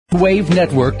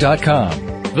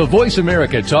WaveNetwork.com. The Voice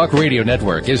America Talk Radio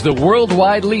Network is the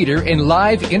worldwide leader in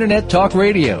live Internet talk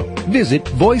radio. Visit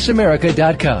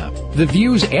VoiceAmerica.com. The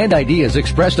views and ideas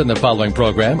expressed on the following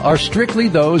program are strictly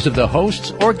those of the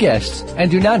hosts or guests and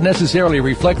do not necessarily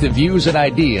reflect the views and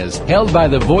ideas held by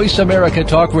the Voice America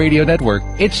Talk Radio Network,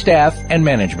 its staff, and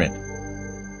management.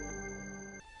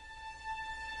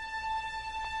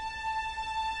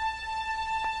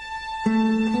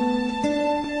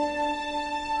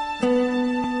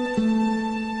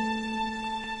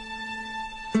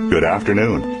 Good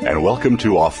afternoon, and welcome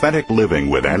to Authentic Living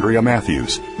with Andrea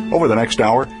Matthews. Over the next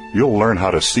hour, you'll learn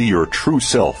how to see your true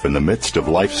self in the midst of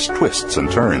life's twists and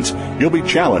turns. You'll be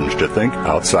challenged to think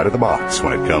outside of the box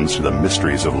when it comes to the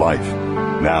mysteries of life.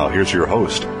 Now, here's your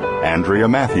host, Andrea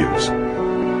Matthews.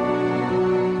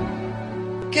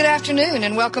 Good afternoon,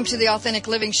 and welcome to the Authentic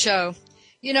Living Show.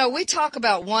 You know, we talk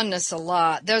about oneness a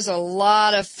lot. There's a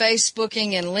lot of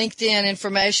Facebooking and LinkedIn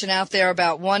information out there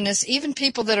about oneness, even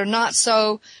people that are not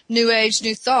so New Age,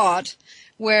 New Thought,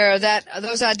 where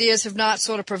those ideas have not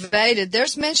sort of pervaded.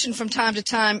 There's mention from time to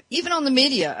time, even on the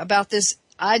media, about this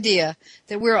idea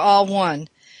that we're all one.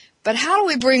 But how do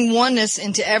we bring oneness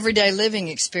into everyday living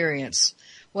experience?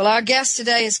 Well, our guest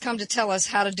today has come to tell us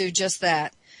how to do just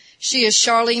that. She is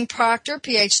Charlene Proctor,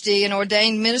 Ph.D., an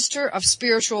ordained minister of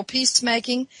spiritual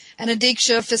peacemaking and a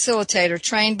deeksha facilitator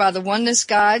trained by the Oneness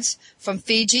Guides from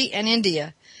Fiji and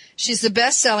India. She's the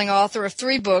best-selling author of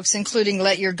 3 books, including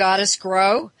Let Your Goddess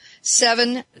Grow,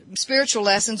 7 spiritual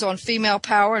lessons on female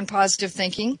power and positive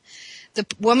thinking, the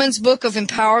Woman's Book of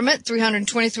Empowerment,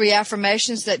 323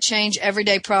 affirmations that change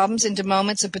everyday problems into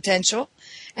moments of potential,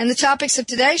 and the topics of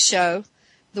today's show,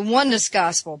 the Oneness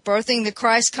Gospel, birthing the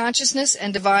Christ consciousness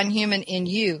and divine human in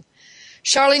you.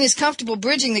 Charlene is comfortable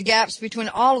bridging the gaps between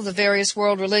all of the various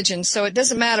world religions, so it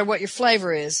doesn't matter what your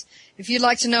flavor is. If you'd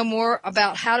like to know more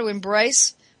about how to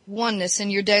embrace oneness in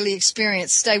your daily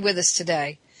experience, stay with us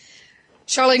today.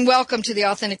 Charlene, welcome to the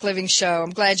Authentic Living Show. I'm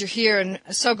glad you're here and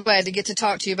so glad to get to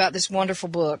talk to you about this wonderful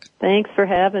book. Thanks for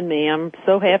having me. I'm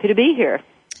so happy to be here.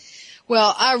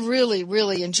 Well, I really,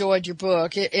 really enjoyed your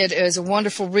book. It is a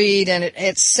wonderful read, and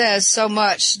it says so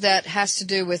much that has to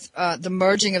do with the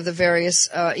merging of the various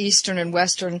Eastern and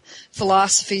Western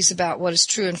philosophies about what is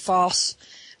true and false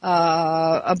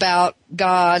about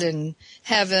God and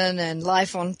heaven and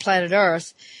life on planet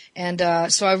Earth. And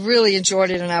so I really enjoyed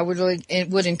it, and I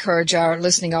would encourage our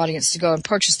listening audience to go and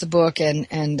purchase the book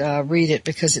and read it,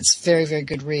 because it's a very, very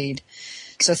good read.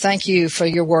 So thank you for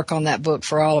your work on that book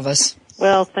for all of us.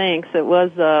 Well, thanks. It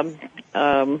was,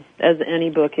 as any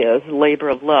book is, a labor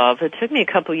of love. It took me a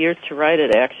couple years to write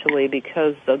it, actually,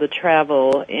 because of the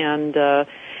travel and,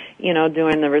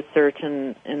 doing the research.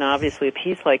 And obviously a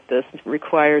piece like this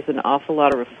requires an awful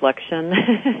lot of reflection.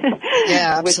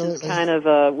 Yeah, absolutely. Which is kind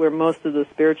of where most of the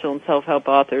spiritual and self-help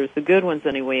authors, the good ones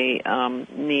anyway,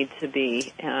 need to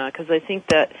be. Because I think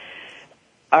that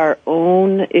our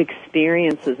own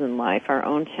experiences in life, our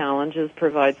own challenges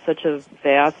provide such a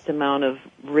vast amount of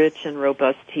rich and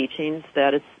robust teachings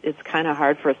that it's kind of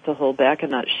hard for us to hold back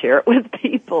and not share it with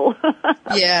people.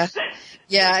 Yeah,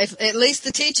 at least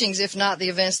the teachings, if not the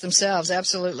events themselves,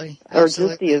 absolutely. Or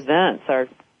just the events are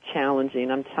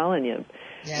challenging, I'm telling you.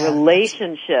 Yeah.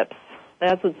 Relationships,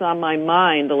 that's what's on my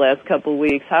mind the last couple of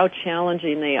weeks, how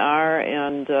challenging they are,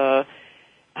 and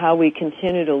how we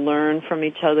continue to learn from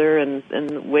each other in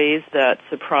ways that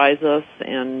surprise us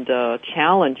and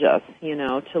challenge us,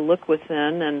 to look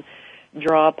within and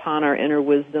draw upon our inner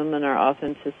wisdom and our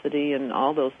authenticity and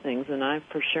all those things. And I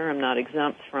for sure am not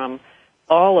exempt from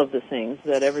all of the things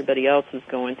that everybody else is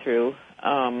going through.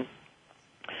 I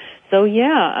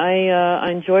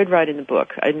enjoyed writing the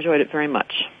book. I enjoyed it very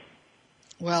much.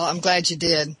 Well, I'm glad you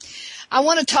did. I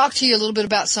want to talk to you a little bit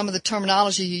about some of the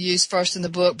terminology you use first in the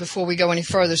book before we go any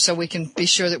further, so we can be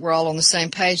sure that we're all on the same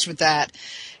page with that.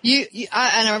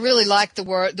 I really like the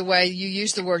way you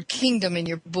use the word kingdom in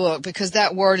your book, because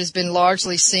that word has been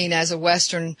largely seen as a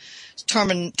Western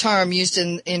term used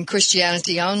in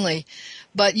Christianity only,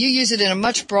 but you use it in a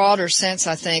much broader sense,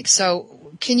 I think. So,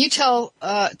 can you tell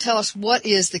us what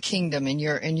is the kingdom in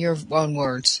your own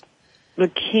words? The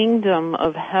kingdom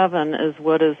of heaven is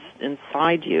what is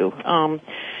inside you.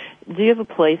 Do you have a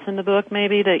place in the book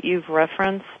maybe that you've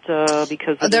referenced?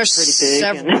 Because it's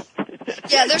pretty big.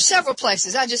 Yeah, there's several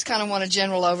places. I just kind of want a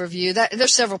general overview.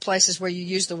 There's several places where you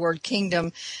use the word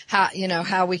kingdom,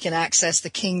 how we can access the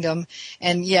kingdom.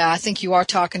 And yeah, I think you are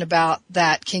talking about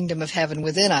that kingdom of heaven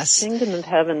within us. Kingdom of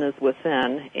heaven is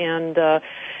within. And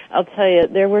I'll tell you,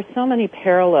 there were so many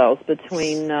parallels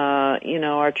between,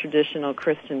 our traditional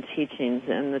Christian teachings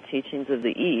and the teachings of the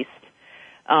East.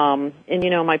 And,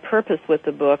 my purpose with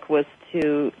the book was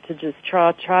to just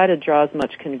try to draw as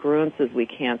much congruence as we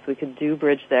can so we could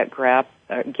bridge that gap,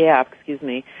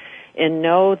 and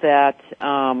know that,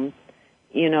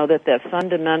 that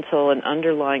fundamental and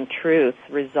underlying truths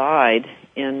reside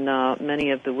in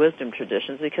many of the wisdom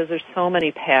traditions, because there's so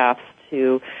many paths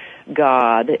to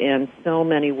God and so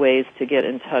many ways to get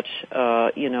in touch,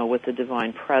 with the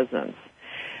divine presence.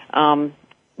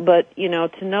 But,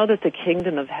 to know that the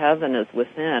kingdom of heaven is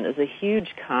within is a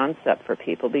huge concept for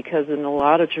people, because in a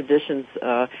lot of traditions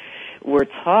we're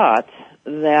taught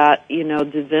that,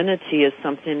 divinity is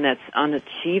something that's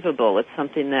unachievable. It's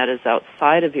something that is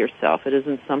outside of yourself. It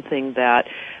isn't something that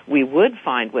we would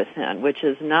find within, which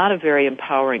is not a very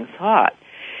empowering thought.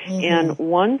 Mm-hmm. And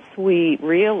once we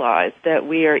realize that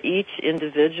we are each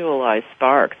individualized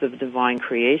sparks of divine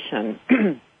creation,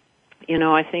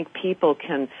 I think people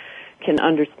can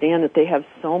understand that they have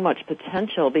so much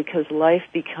potential, because life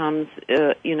becomes,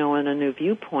 in a new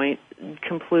viewpoint,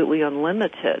 completely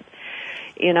unlimited.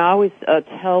 I always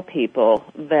tell people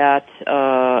that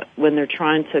when they're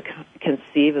trying to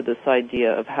conceive of this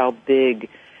idea of how big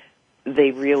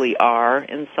they really are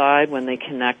inside, when they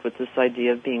connect with this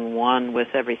idea of being one with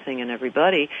everything and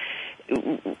everybody,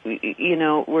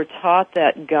 we're taught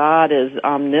that God is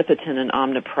omnipotent and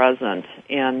omnipresent,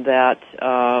 and that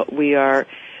we are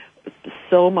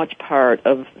so much part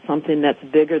of something that's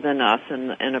bigger than us,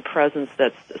 and a presence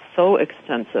that's so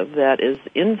extensive that is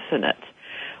infinite.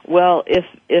 Well, if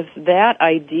that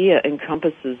idea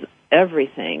encompasses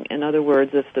everything, in other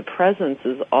words, if the presence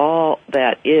is all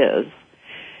that is,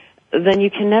 then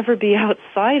you can never be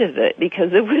outside of it,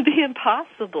 because it would be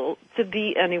impossible to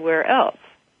be anywhere else.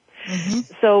 Mm-hmm.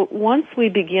 So once we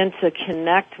begin to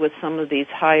connect with some of these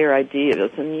higher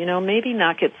ideas, and, maybe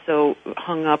not get so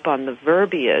hung up on the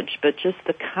verbiage, but just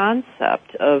the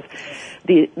concept of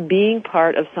being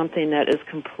part of something that is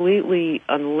completely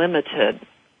unlimited,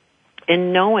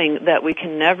 and knowing that we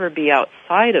can never be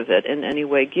outside of it in any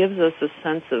way, gives us a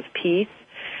sense of peace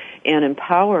and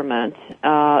empowerment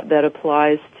that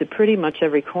applies to pretty much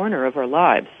every corner of our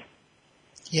lives.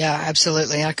 Yeah,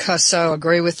 absolutely. I so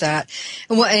agree with that.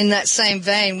 And in that same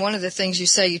vein, one of the things you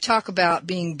say, you talk about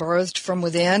being birthed from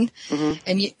within,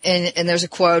 mm-hmm. and there's a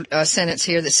quote, a sentence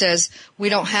here that says, "We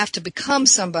don't have to become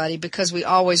somebody because we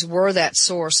always were that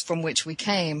source from which we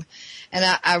came." And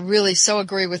I really so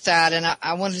agree with that, and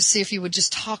I wanted to see if you would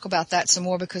just talk about that some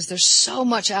more, because there's so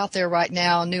much out there right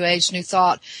now, New Age, New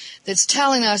Thought, that's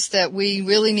telling us that we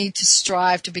really need to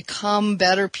strive to become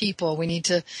better people. We need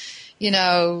to,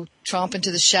 tromp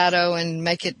into the shadow and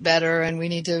make it better, and we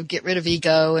need to get rid of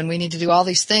ego, and we need to do all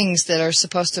these things that are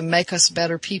supposed to make us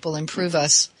better people, improve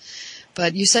us.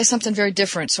 But you say something very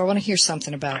different, so I want to hear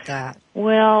something about that.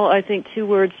 Well, I think two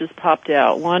words just popped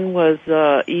out. One was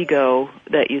ego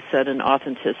that you said, and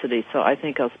authenticity, so I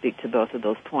think I'll speak to both of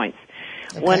those points.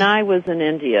 Okay. When I was in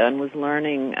India and was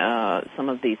learning some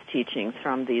of these teachings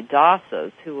from the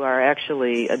dasas, who are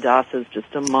actually, a dasa is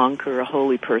just a monk or a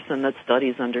holy person that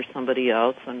studies under somebody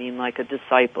else. I mean, like a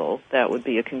disciple. That would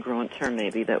be a congruent term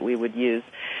maybe that we would use.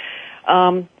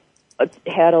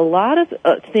 Had a lot of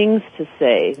things to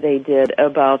say, they did,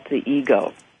 about the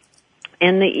ego.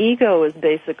 And the ego is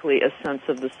basically a sense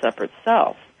of the separate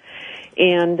self.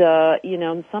 And,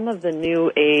 some of the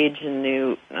New Age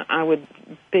and I would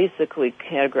basically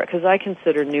categorize, because I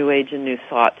consider New Age and New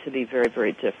Thought to be very,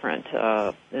 very different.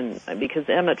 Because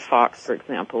Emmett Fox, for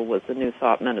example, was a New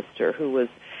Thought minister who was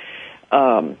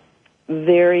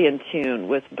very in tune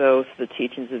with both the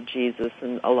teachings of Jesus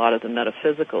and a lot of the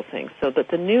metaphysical things. So that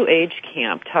the New Age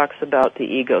camp talks about the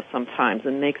ego sometimes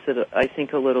and makes it, I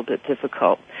think, a little bit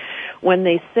difficult. When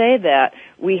they say that,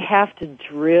 we have to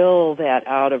drill that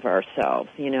out of ourselves.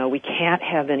 We can't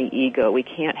have any ego. We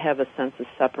can't have a sense of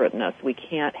separateness. We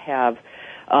can't have,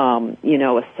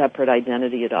 a separate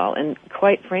identity at all. And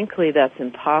quite frankly, that's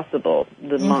impossible,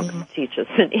 the mm-hmm. monks teach us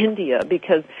in India,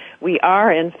 because we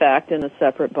are, in fact, in a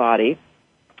separate body.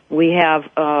 We have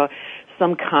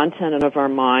some content of our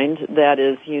mind that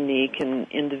is unique and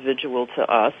individual to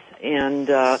us. And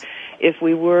if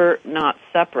we were not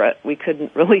separate, we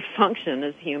couldn't really function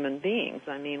as human beings.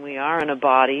 I mean, we are in a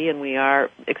body, and we are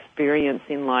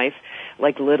experiencing life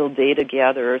like little data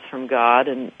gatherers from God.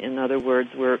 And in other words,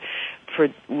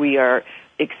 we are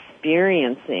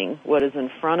experiencing what is in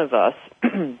front of us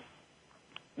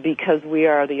because we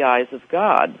are the eyes of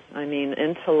God. I mean,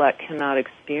 intellect cannot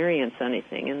experience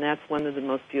anything, and that's one of the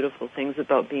most beautiful things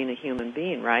about being a human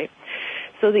being, right?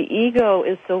 So the ego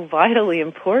is so vitally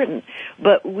important,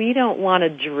 but we don't want to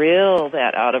drill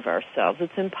that out of ourselves.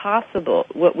 It's impossible.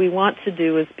 What we want to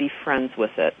do is be friends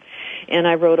with it. And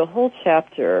I wrote a whole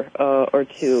chapter or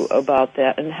two about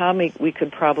that and how we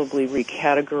could probably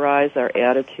recategorize our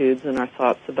attitudes and our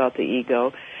thoughts about the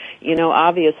ego. You know,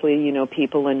 obviously, you know,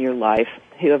 people in your life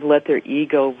who have let their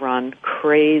ego run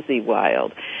crazy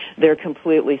wild. They're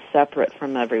completely separate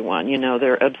from everyone. You know,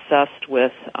 they're obsessed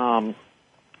with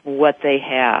what they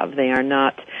have. They are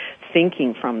not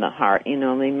thinking from the heart. You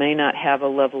know, they may not have a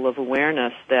level of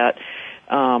awareness that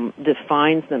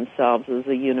defines themselves as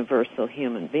a universal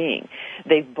human being.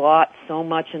 They've bought so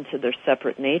much into their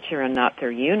separate nature and not their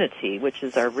unity, which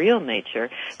is our real nature,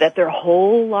 that their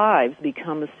whole lives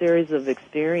become a series of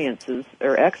experiences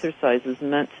or exercises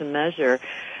meant to measure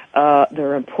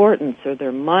their importance or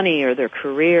their money or their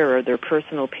career or their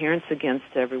personal appearance against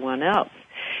everyone else.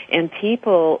 And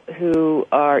people who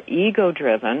are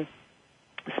ego-driven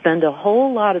spend a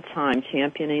whole lot of time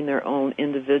championing their own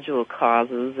individual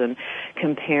causes and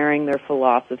comparing their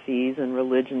philosophies and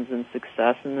religions and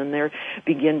success, and then they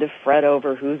begin to fret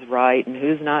over who's right and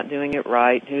who's not doing it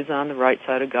right, who's on the right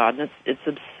side of God, and it's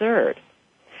absurd.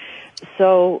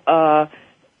 So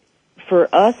for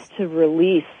us to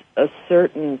release a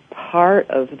certain part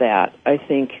of that, I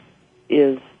think,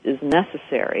 is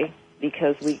necessary,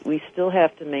 because we still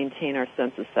have to maintain our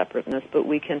sense of separateness, but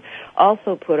we can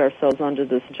also put ourselves under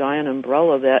this giant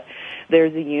umbrella that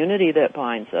there's a unity that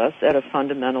binds us at a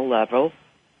fundamental level.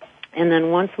 And then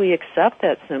once we accept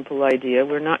that simple idea,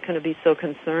 we're not going to be so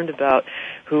concerned about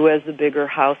who has the bigger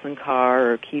house and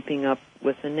car or keeping up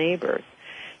with the neighbors.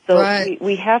 So right.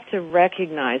 we have to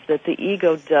recognize that the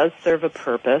ego does serve a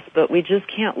purpose, but we just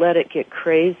can't let it get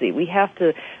crazy. We have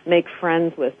to make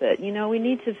friends with it. You know, we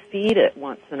need to feed it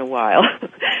once in a while.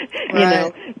 Right. You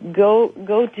know,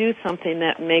 go do something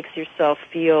that makes yourself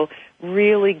feel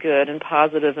really good and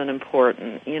positive and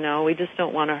important. You know, we just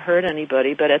don't want to hurt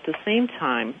anybody, but at the same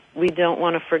time, we don't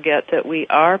want to forget that we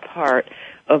are part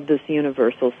of this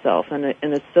universal self and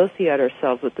associate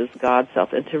ourselves with this God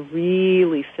self and to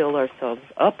really fill ourselves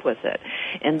up with it.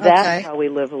 And that's how we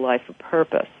live a life of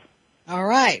purpose. All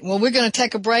right. Well, we're going to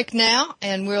take a break now,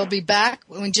 and we'll be back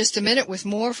in just a minute with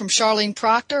more from Charlene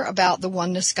Proctor about the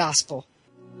Oneness Gospel.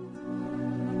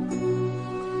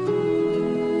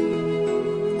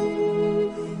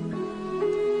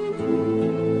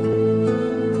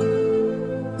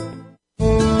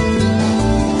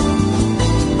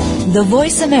 The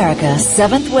Voice America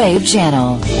 7th Wave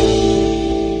Channel.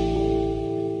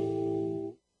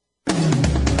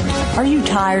 Are you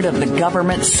tired of the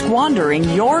government squandering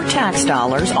your tax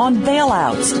dollars on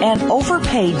bailouts and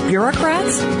overpaid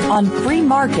bureaucrats? On Free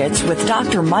Markets with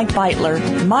Dr. Mike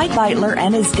Beitler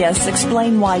and his guests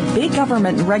explain why big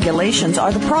government regulations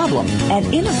are the problem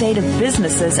and innovative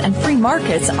businesses and free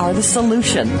markets are the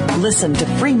solution. Listen to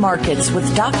Free Markets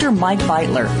with Dr. Mike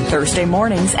Beitler, Thursday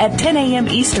mornings at 10 a.m.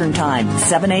 Eastern Time,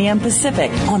 7 a.m.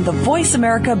 Pacific on the Voice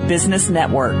America Business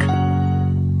Network.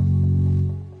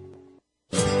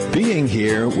 Being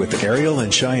Here with Ariel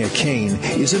and Shia Kane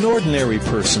is an ordinary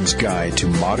person's guide to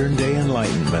modern-day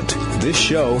enlightenment. This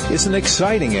show is an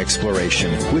exciting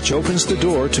exploration which opens the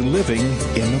door to living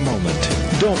in the moment.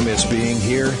 Don't miss Being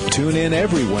Here. Tune in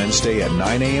every Wednesday at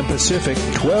 9 a.m. Pacific,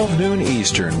 12 noon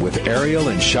Eastern with Ariel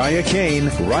and Shia Kane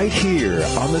right here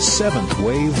on the 7th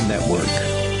Wave Network.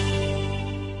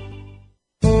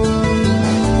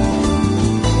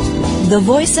 The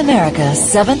Voice America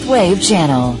 7th Wave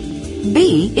Channel.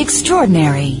 Be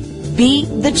extraordinary. Be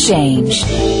the change.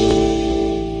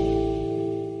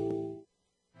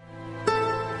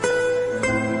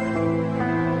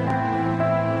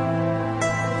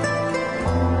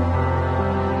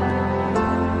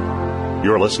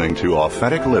 You're listening to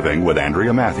Authentic Living with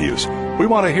Andrea Matthews. We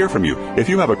want to hear from you. If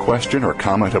you have a question or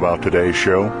comment about today's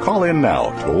show, call in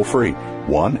now, toll free,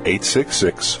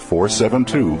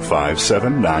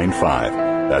 1-866-472-5795.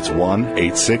 That's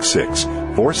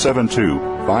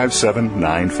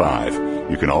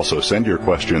 1-866-472-5795. You can also send your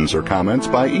questions or comments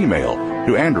by email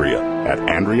to Andrea at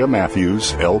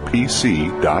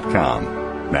AndreaMatthewsLPC.com.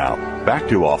 Now, back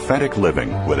to Authentic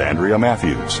Living with Andrea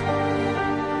Matthews.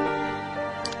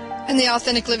 And the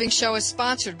Authentic Living Show is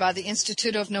sponsored by the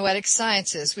Institute of Noetic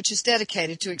Sciences, which is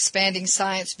dedicated to expanding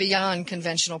science beyond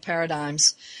conventional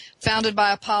paradigms. Founded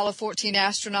by Apollo 14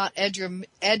 astronaut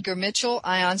Edgar Mitchell,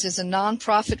 IONS is a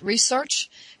nonprofit research,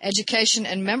 education,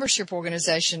 and membership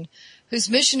organization whose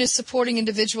mission is supporting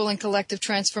individual and collective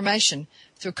transformation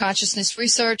through consciousness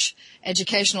research,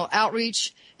 educational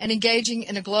outreach, and engaging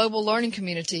in a global learning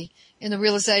community in the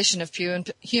realization of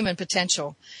human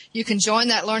potential. You can join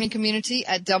that learning community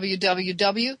at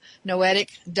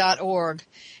www.noetic.org.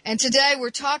 And today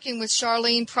we're talking with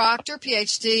Charlene Proctor,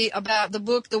 PhD, about the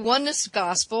book, The Oneness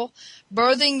Gospel,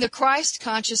 Birthing the Christ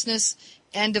Consciousness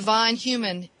and Divine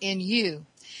Human in You.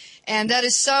 And that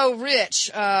is so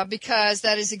rich because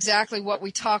that is exactly what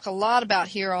we talk a lot about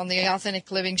here on the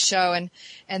Authentic Living Show.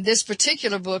 And this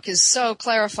particular book is so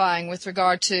clarifying with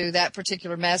regard to that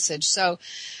particular message. So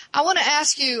I want to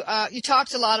ask you, you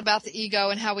talked a lot about the ego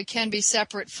and how we can be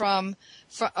separate or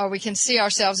we can see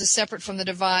ourselves as separate from the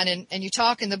divine. And you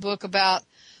talk in the book about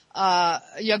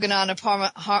Yogananda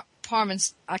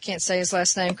Parmans, I can't say his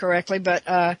last name correctly, but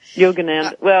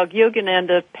Yogananda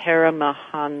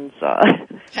Paramahansa.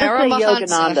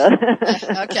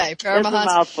 Paramahansa. Okay, Paramahansa. It's a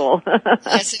mouthful.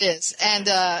 Yes, it is. And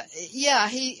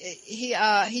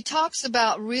he talks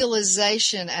about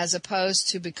realization as opposed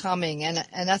to becoming,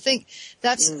 and I think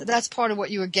that's part of what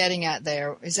you were getting at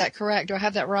there. Is that correct? Do I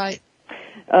have that right?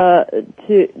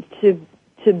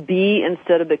 To be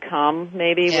instead of become,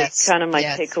 maybe, was kind of my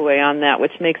takeaway on that,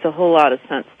 which makes a whole lot of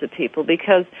sense to people,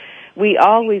 because we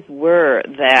always were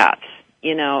that,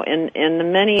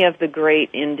 and many of the great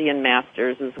Indian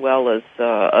masters, as well as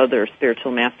other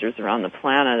spiritual masters around the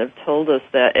planet, have told us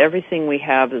that everything we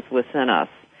have is within us.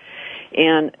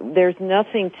 And there's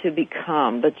nothing to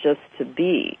become but just to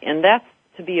be. And that's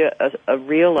to be a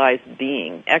realized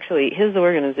being. Actually, his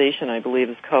organization, I believe,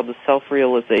 is called the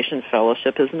Self-Realization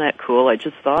Fellowship. Isn't that cool? I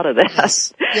just thought of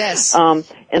that. Yes. And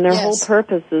their whole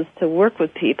purpose is to work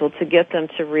with people to get them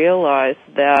to realize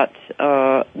that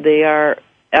they are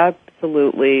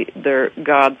absolutely their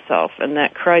God self, and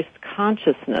that Christ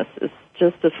consciousness is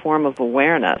just a form of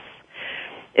awareness.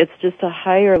 It's just a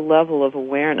higher level of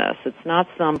awareness. It's not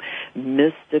some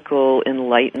mystical,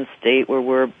 enlightened state where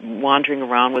we're wandering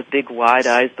around with big wide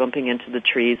eyes bumping into the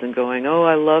trees and going, oh,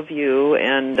 I love you,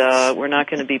 and we're not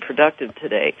going to be productive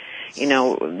today.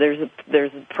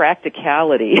 There's a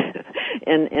practicality.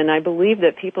 and I believe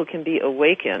that people can be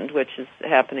awakened, which is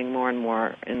happening more and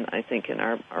more in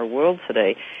our world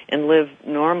today, and live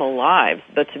normal lives.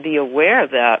 But to be aware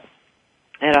that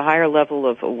at a higher level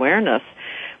of awareness,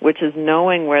 which is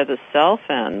knowing where the self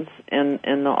ends and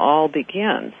the all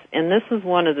begins. And this is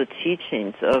one of the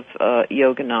teachings of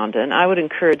Yogananda, and I would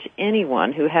encourage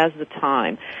anyone who has the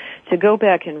time to go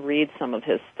back and read some of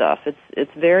his stuff.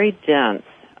 It's very dense,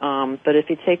 but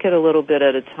if you take it a little bit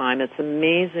at a time, it's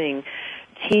amazing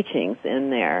teachings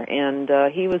in there.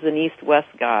 And he was an East-West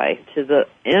guy to the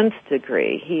nth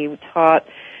degree. He taught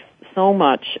so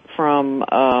much from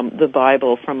the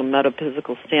Bible from a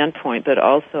metaphysical standpoint, but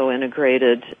also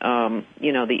integrated, the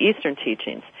Eastern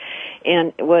teachings.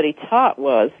 And what he taught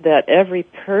was that every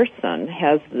person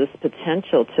has this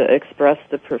potential to express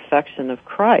the perfection of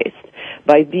Christ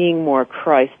by being more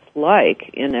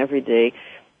Christ-like in everyday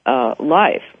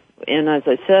life. And as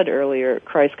I said earlier,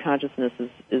 Christ consciousness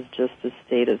is just a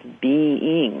state of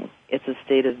being. It's a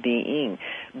state of being.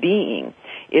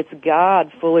 It's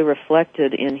God fully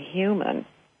reflected in human.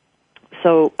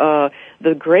 So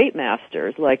the great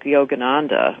masters, like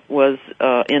Yogananda, was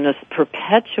in a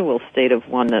perpetual state of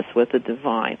oneness with the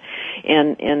divine.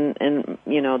 And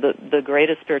the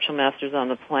greatest spiritual masters on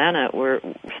the planet were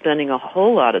spending a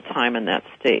whole lot of time in that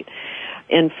state.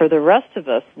 And for the rest of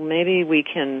us, maybe we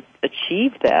can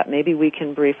achieve that. Maybe we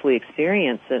can briefly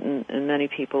experience it, and many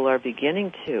people are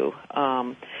beginning to,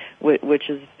 which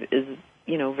is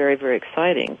very, very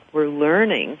exciting. We're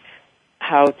learning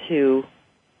how to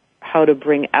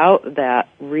bring out that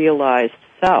realized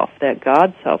self, that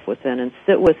God self within, and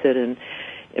sit with it and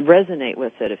resonate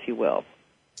with it, if you will.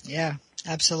 Yeah,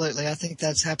 absolutely. I think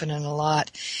that's happening a lot.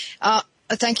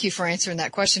 Thank you for answering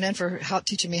that question and for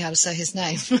teaching me how to say his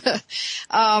name.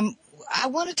 I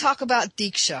want to talk about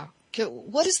deeksha.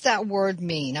 What does that word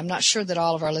mean? I'm not sure that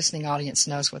all of our listening audience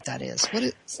knows what that is. What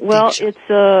is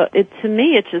deeksha? To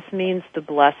me, it just means the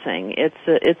blessing.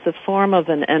 It's a form of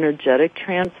an energetic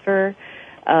transfer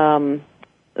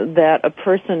that a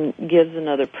person gives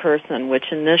another person,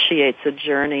 which initiates a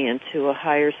journey into a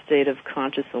higher state of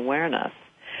conscious awareness.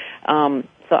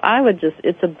 So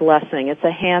it's a blessing. It's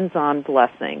a hands-on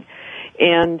blessing.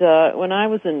 And when I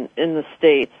was in the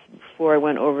States, before I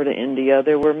went over to India,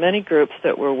 there were many groups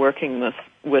that were working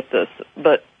with this,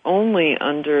 but only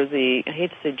under the, I hate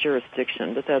to say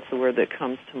jurisdiction, but that's the word that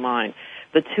comes to mind,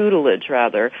 the tutelage,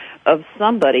 rather, of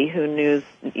somebody who knew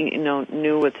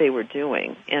what they were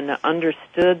doing and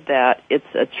understood that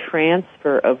it's a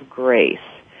transfer of grace.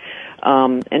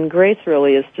 And grace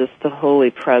really is just the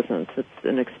holy presence. It's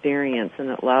an experience, and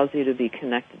it allows you to be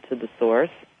connected to the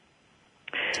source.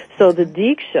 So the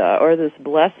deeksha, or this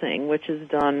blessing, which is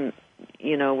done,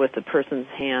 with the person's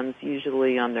hands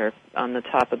usually on the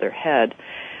top of their head,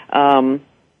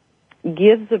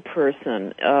 gives the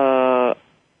person a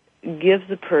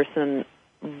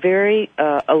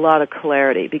lot of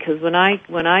clarity, because when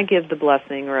I give the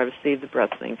blessing or I receive the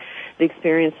blessing, the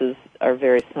experiences are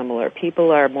very similar.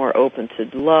 People are more open to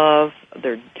love.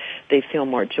 They feel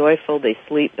more joyful. They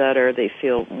sleep better. They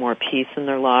feel more peace in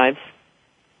their lives.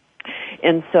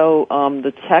 And so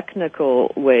the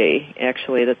technical way,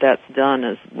 actually, that's done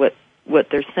is what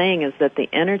they're saying is that the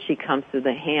energy comes through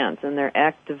the hands, and they're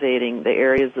activating the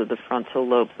areas of the frontal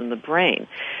lobes in the brain,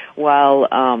 while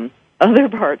other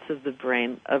parts of the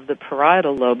brain, of the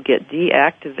parietal lobe, get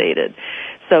deactivated.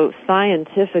 So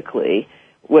scientifically,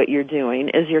 what you're doing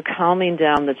is you're calming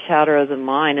down the chatter of the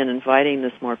mind and inviting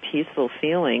this more peaceful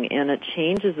feeling, and it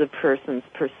changes a person's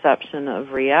perception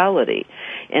of reality.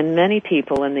 And many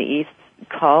people in the East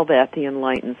call that the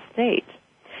enlightened state.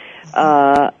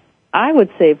 I would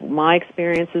say my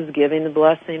experience is giving the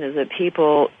blessing is that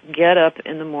people get up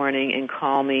in the morning and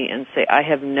call me and say, I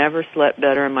have never slept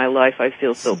better in my life. I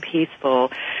feel so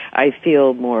peaceful. I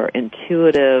feel more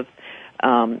intuitive.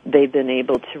 They've been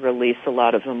able to release a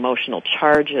lot of emotional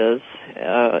charges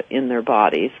in their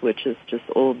bodies, which is just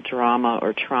old drama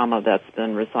or trauma that's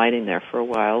been residing there for a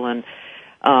while. And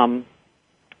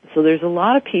so there's a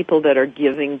lot of people that are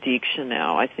giving deeksha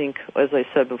now. I think, as I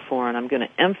said before, and I'm going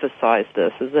to emphasize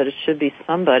this, is that it should be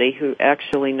somebody who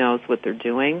actually knows what they're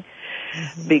doing,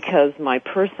 because my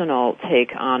personal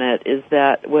take on it is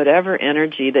that whatever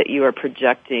energy that you are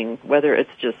projecting, whether it's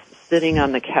just sitting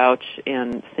on the couch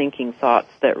and thinking thoughts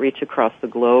that reach across the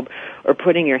globe or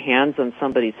putting your hands on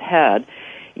somebody's head,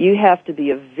 you have to be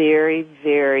a very,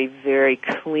 very, very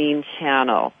clean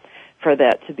channel for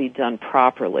that to be done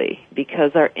properly,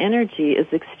 because our energy is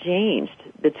exchanged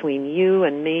between you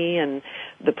and me and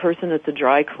the person that's a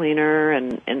dry cleaner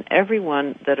and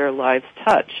everyone that our lives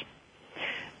touch.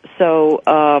 So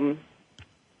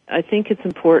I think it's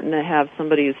important to have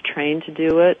somebody who's trained to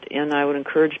do it, and I would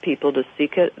encourage people to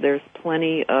seek it. There's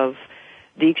plenty of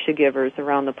deeksha givers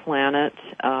around the planet,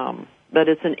 but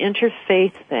it's an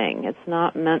interfaith thing. It's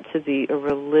not meant to be a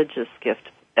religious gift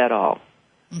at all.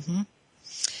 Mm-hmm.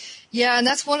 Yeah, and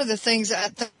that's one of the things.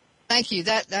 Thank you.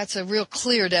 That's a real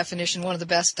clear definition. One of the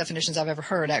best definitions I've ever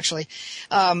heard, actually.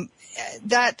 I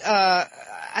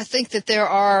think that there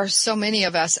are so many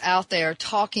of us out there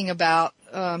talking about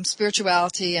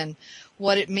spirituality and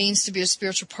what it means to be a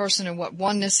spiritual person and what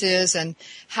oneness is and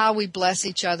how we bless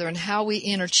each other and how we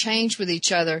interchange with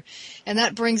each other. And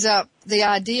that brings up the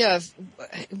idea of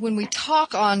when we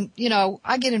talk on,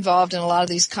 I get involved in a lot of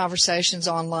these conversations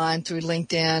online through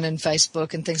LinkedIn and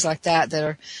Facebook and things like that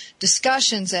are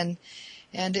discussions, and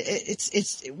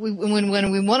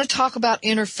when we want to talk about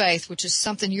interfaith, which is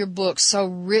something your book so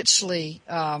richly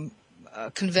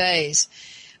conveys,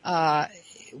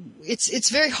 it's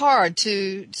very hard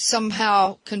to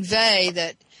somehow convey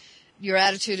that your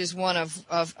attitude is one of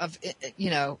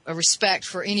a respect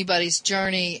for anybody's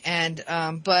journey, and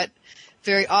but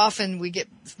very often we get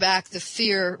back the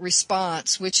fear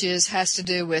response, which has to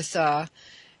do with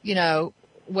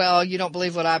well, you don't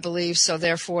believe what I believe, so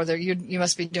therefore you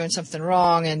must be doing something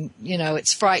wrong, and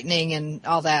it's frightening and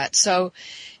all that. So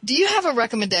do you have a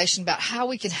recommendation about how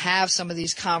we can have some of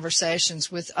these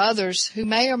conversations with others who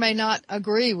may or may not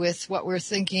agree with what we're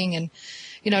thinking, and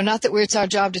not that it's our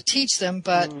job to teach them,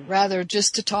 but rather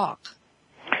just to talk?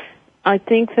 I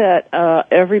think that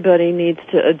everybody needs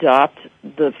to adopt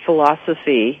the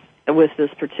philosophy with this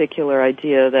particular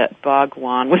idea that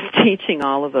Bhagwan was teaching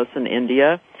all of us in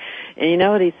India. And you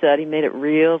know what he said? He made it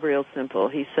real, real simple.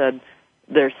 He said,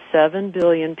 there's 7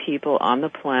 billion people on the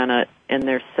planet, and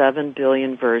there's 7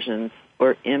 billion versions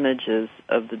or images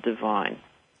of the divine.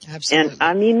 Absolutely. And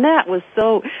I mean, that was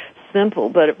so simple,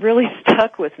 but it really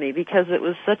stuck with me because it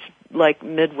was such like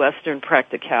Midwestern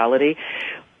practicality.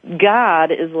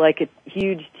 God is like a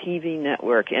huge TV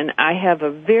network, and I have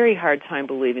a very hard time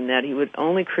believing that he would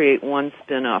only create one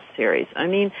spin-off series. I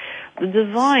mean, the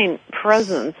divine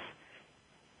presence,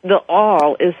 the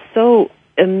all, is so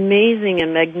amazing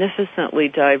and magnificently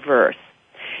diverse.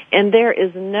 And there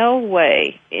is no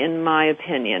way, in my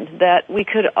opinion, that we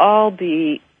could all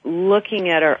be looking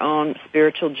at our own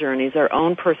spiritual journeys, our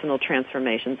own personal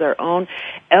transformations, our own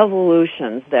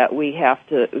evolutions that we have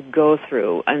to go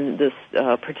through in this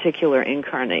particular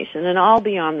incarnation, and all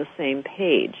be on the same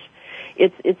page.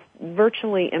 It's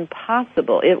virtually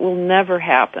impossible. It will never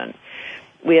happen.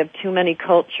 We have too many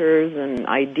cultures and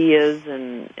ideas,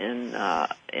 and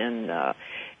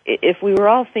if we were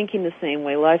all thinking the same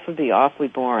way, life would be awfully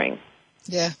boring.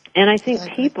 Yeah. And I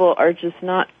think people are just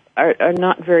not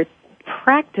very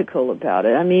practical about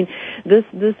it. I mean,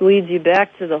 this leads you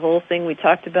back to the whole thing we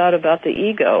talked about the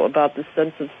ego, about the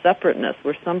sense of separateness,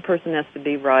 where some person has to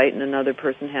be right and another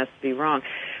person has to be wrong.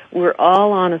 We're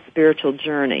all on a spiritual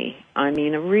journey. I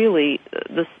mean, really,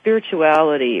 the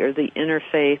spirituality or the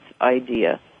interfaith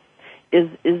idea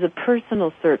is a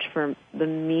personal search for the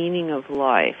meaning of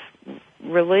life,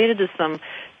 related to some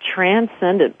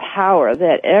transcendent power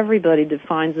that everybody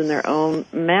defines in their own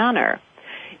manner.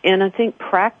 And I think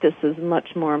practice is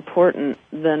much more important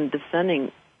than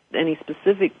defending any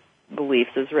specific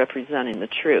beliefs as representing the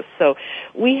truth. So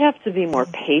we have to be more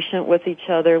patient with each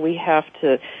other. We have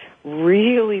to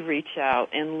really reach out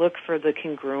and look for the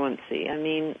congruency. I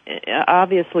mean,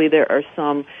 obviously there are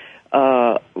some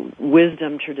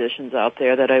wisdom traditions out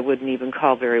there that I wouldn't even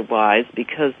call very wise,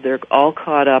 because they're all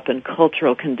caught up in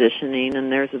cultural conditioning, and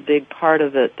there's a big part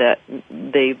of it that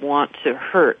they want to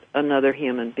hurt another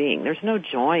human being. There's no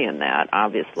joy in that,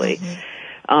 obviously.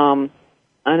 Mm-hmm.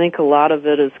 I think a lot of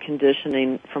it is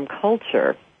conditioning from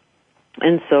culture.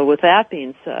 And so with that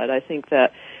being said, I think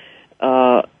that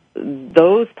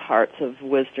those parts of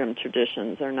wisdom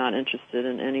traditions are not interested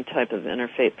in any type of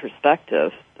interfaith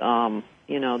perspective.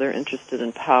 They're interested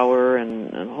in power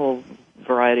and a whole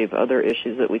variety of other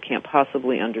issues that we can't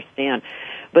possibly understand.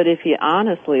 But if you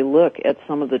honestly look at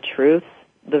some of the truths,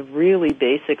 the really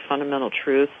basic fundamental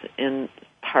truths in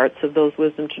parts of those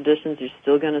wisdom traditions, you're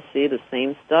still going to see the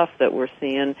same stuff that we're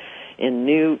seeing in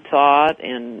New Thought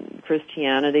and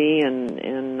Christianity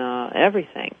and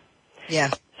everything. Yeah.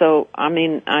 So, I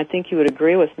mean, I think you would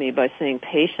agree with me by saying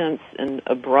patience and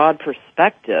a broad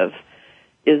perspective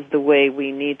is the way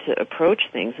we need to approach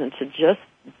things, and to just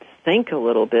think a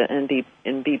little bit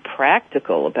and be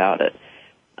practical about it.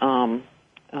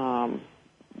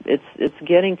 It's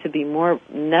getting to be more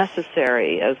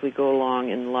necessary as we go along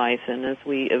in life and as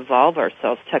we evolve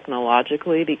ourselves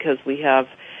technologically, because we have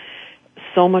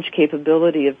so much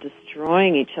capability of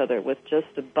destroying each other with just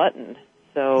a button.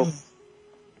 So,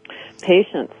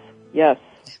 patience, yes.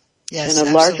 Yes, in a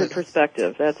absolutely. larger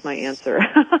perspective. That's my answer.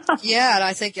 Yeah, and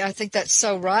I think that's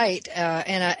so right.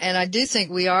 And I do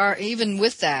think we are, even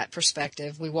with that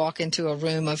perspective, we walk into a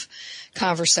room of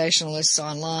conversationalists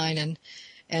online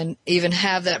and even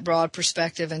have that broad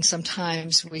perspective, and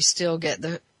sometimes we still get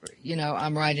the,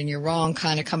 I'm right and you're wrong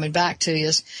kind of coming back to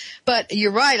you. But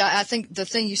you're right. I think the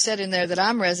thing you said in there that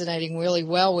I'm resonating really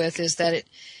well with is that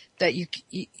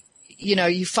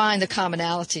you find the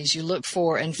commonalities. You look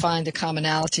for and find the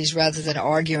commonalities rather than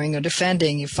arguing or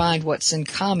defending. You find what's in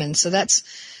common. So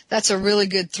that's a really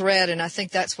good thread, and I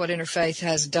think that's what Interfaith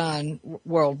has done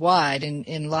worldwide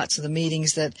in lots of the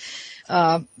meetings that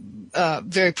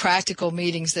very practical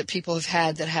meetings that people have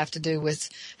had that have to do with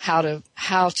how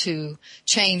to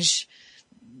change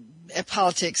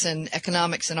politics and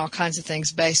economics and all kinds of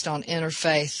things based on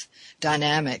interfaith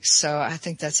dynamics. So I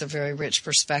think that's a very rich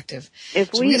perspective.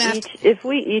 If we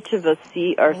each of us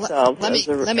see ourselves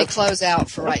let me close out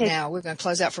for right now. We're going to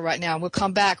close out for right now. We'll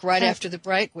come back right after the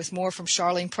break with more from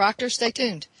Charlene Proctor. Stay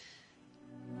tuned.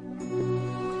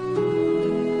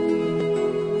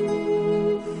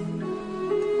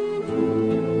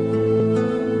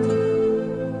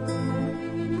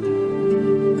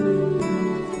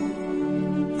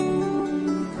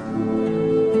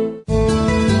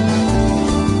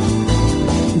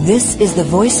 This is the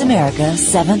Voice America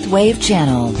 7th Wave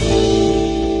Channel.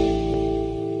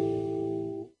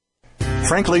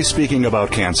 Frankly Speaking About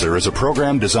Cancer is a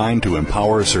program designed to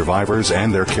empower survivors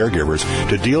and their caregivers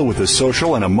to deal with the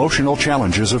social and emotional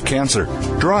challenges of cancer.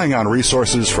 Drawing on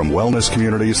resources from wellness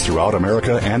communities throughout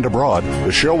America and abroad,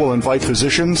 the show will invite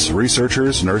physicians,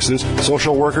 researchers, nurses,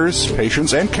 social workers,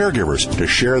 patients, and caregivers to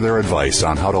share their advice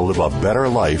on how to live a better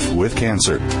life with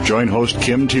cancer. Join host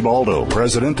Kim Tibaldo,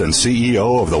 President and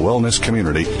CEO of the Wellness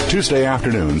Community, Tuesday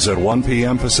afternoons at 1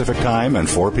 p.m. Pacific Time and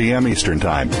 4 p.m. Eastern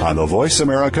Time on the Voice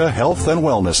America Health and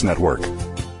Wellness Network.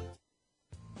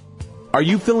 Are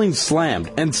you feeling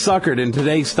slammed and suckered in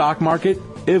today's stock market?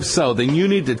 If so, then you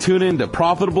need to tune in to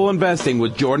Profitable Investing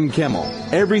with Jordan Kimmel.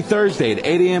 Every Thursday at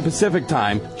 8 a.m. Pacific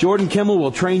Time, Jordan Kimmel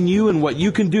will train you in what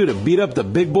you can do to beat up the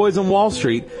big boys on Wall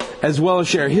Street, as well as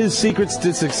share his secrets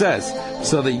to success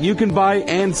so that you can buy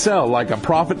and sell like a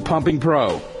profit-pumping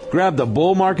pro. Grab the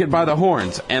bull market by the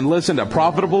horns and listen to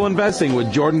Profitable Investing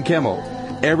with Jordan Kimmel.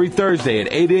 Every Thursday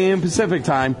at 8 a.m. Pacific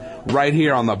Time, right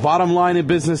here on the Bottom Line in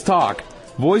Business Talk,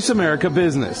 Voice America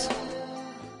Business.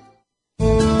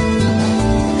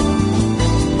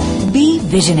 Be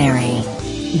visionary.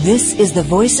 This is the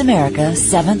Voice America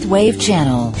 7th Wave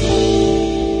Channel.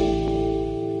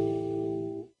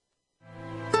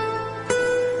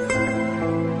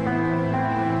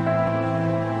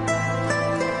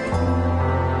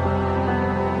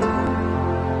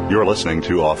 You're listening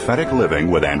to Authentic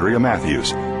Living with Andrea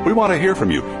Matthews. We want to hear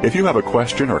from you. If you have a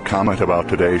question or comment about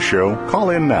today's show, call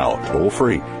in now,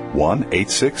 toll-free,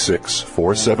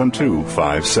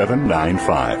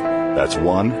 1-866-472-5795. That's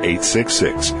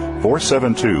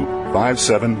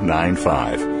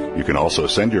 1-866-472-5795. You can also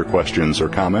send your questions or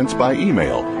comments by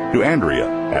email to Andrea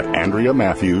at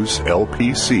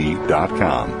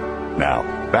AndreaMatthewsLPC.com.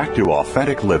 Now, back to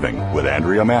Authentic Living with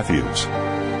Andrea Matthews.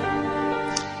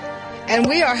 And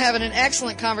we are having an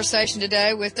excellent conversation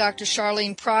today with Dr.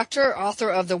 Charlene Proctor, author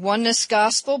of The Oneness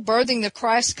Gospel, Birthing the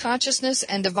Christ Consciousness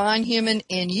and Divine Human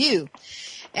in You.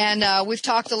 And we've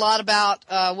talked a lot about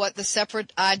what the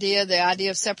idea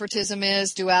of separatism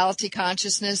is, duality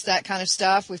consciousness, that kind of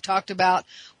stuff. We've talked about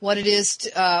what it is,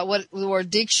 what the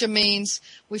word deeksha means.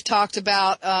 We've talked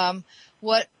about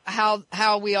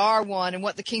how we are one and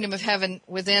what the kingdom of heaven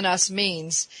within us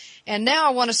means. And now I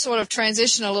want to sort of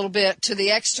transition a little bit to the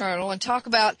external and talk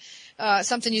about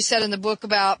something you said in the book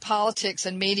about politics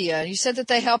and media. You said that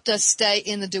they helped us stay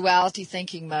in the duality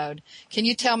thinking mode. Can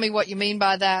you tell me what you mean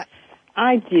by that?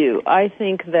 I do. I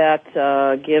think that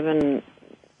given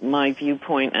my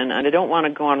viewpoint, and I don't want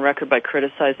to go on record by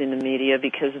criticizing the media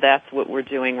because that's what we're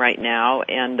doing right now.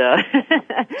 And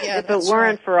if it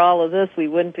weren't for all of this, we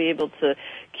wouldn't be able to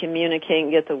communicate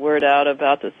and get the word out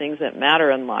about the things that matter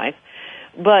in life.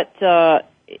 But a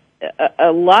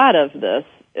lot of this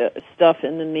stuff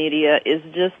in the media is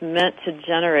just meant to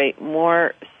generate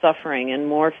more suffering and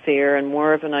more fear and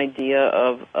more of an idea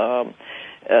of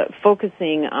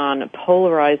focusing on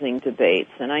polarizing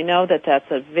debates. And I know that that's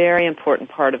a very important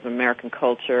part of American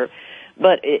culture,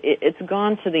 but it's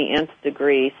gone to the nth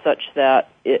degree such that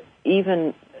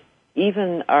even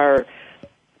our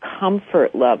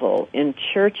comfort level in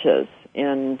churches,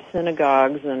 in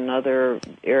synagogues and other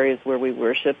areas where we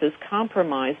worship is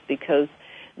compromised because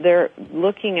they're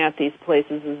looking at these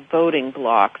places as voting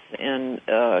blocks and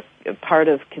part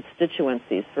of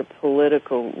constituencies for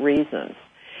political reasons.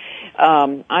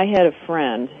 I had a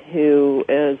friend who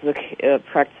is a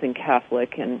practicing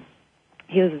Catholic, and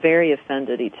he was very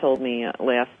offended. He told me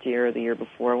last year or the year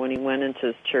before when he went into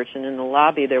his church, and in the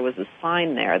lobby there was a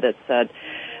sign there that said,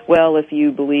 well, if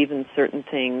you believe in certain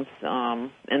things,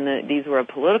 and these were of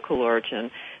political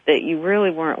origin, that you really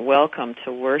weren't welcome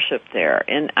to worship there.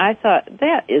 And I thought,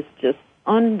 that is just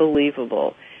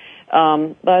unbelievable.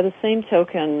 By the same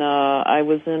token, I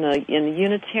was in a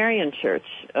Unitarian church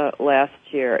last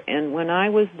year, and when I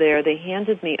was there, they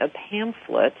handed me a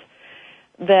pamphlet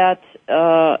that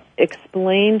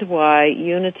explained why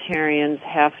Unitarians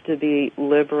have to be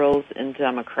liberals and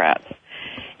Democrats.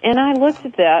 And I looked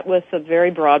at that with a very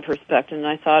broad perspective, and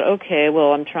I thought, okay,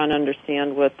 well, I'm trying to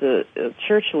understand what the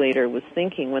church leader was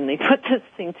thinking when they put this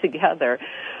thing together.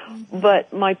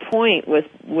 But my point with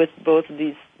both of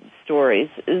these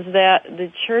stories is that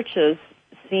the churches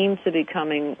seem to be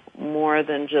becoming more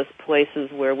than just places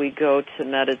where we go to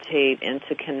meditate and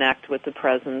to connect with the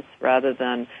presence rather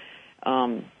than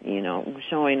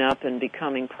showing up and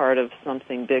becoming part of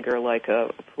something bigger like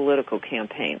a political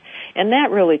campaign. And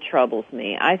that really troubles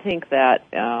me. I think that,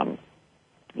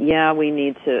 we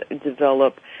need to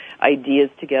develop ideas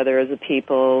together as a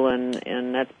people,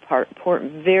 and that's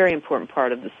very important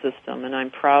part of the system. And I'm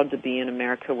proud to be in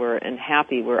America and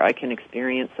happy where I can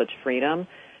experience such freedom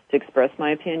to express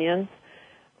my opinions.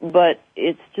 But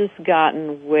it's just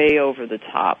gotten way over the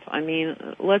top. I mean,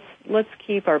 let's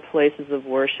keep our places of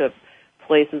worship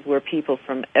places where people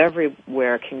from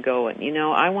everywhere can go. And,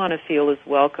 I want to feel as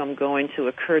welcome going to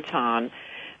a kirtan,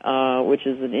 which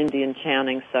is an Indian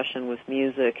chanting session with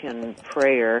music and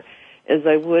prayer, as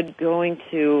I would going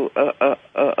to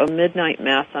a midnight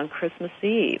mass on Christmas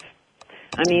Eve.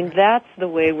 I mean, that's the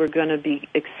way we're going to be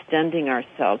extending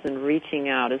ourselves and reaching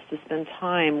out, is to spend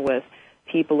time with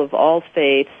people of all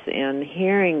faiths and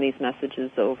hearing these messages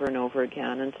over and over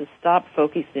again, and to stop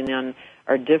focusing on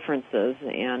our differences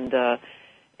and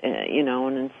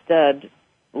instead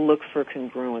look for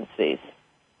congruencies.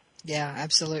 Yeah,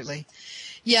 absolutely.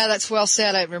 Yeah, that's well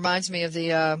said. It reminds me of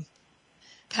the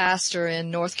pastor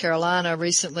in North Carolina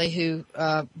recently who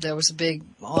there was a big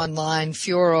online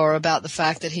furor about the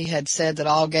fact that he had said that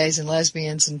all gays and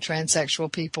lesbians and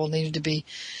transsexual people needed to be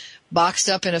boxed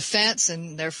up in a fence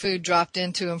and their food dropped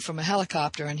into them from a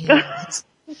helicopter. And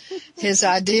his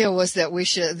idea was that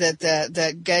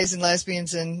that gays and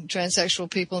lesbians and transsexual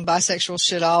people and bisexuals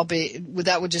should all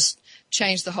that would just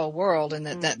change the whole world, and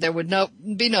that there would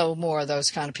be no more of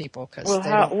those kind of people.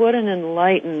 What an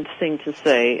enlightened thing to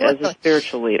say as a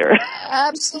spiritual leader.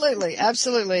 Absolutely.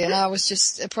 And I was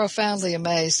just profoundly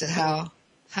amazed at how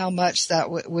much that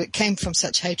came from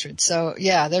such hatred. So,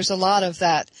 yeah, there's a lot of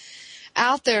that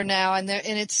out there now, and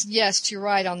it's, yes, you're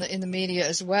right, in the media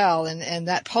as well, and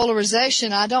that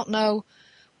polarization, I don't know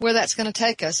where that's going to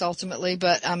take us ultimately,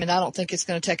 but I mean, I don't think it's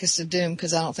going to take us to doom,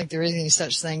 because I don't think there is any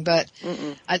such thing, but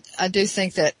I do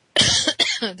think that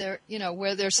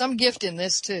where there's some gift in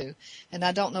this too, and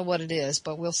I don't know what it is,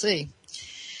 but we'll see.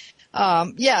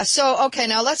 So, okay,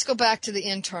 now let's go back to the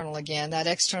internal again. That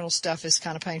external stuff is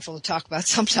kind of painful to talk about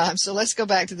sometimes, so let's go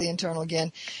back to the internal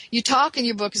again. You talk in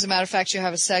your book, as a matter of fact, you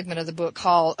have a segment of the book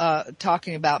called,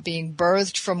 talking about being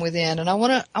birthed from within, and I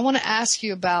want to ask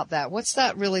you about that. What's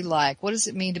that really like? What does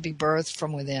it mean to be birthed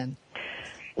from within?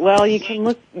 Well, I could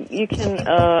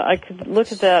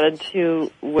look at that in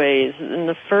two ways. And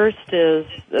the first is,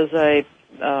 as I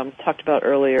talked about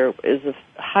earlier, is a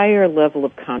higher level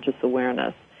of conscious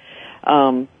awareness.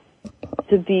 To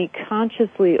be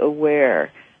consciously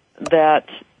aware that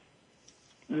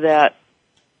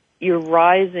you're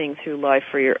rising through life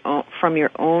from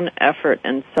your own effort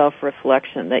and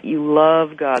self-reflection, that you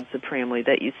love God supremely,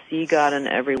 that you see God in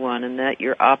everyone, and that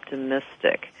you're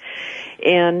optimistic.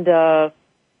 And,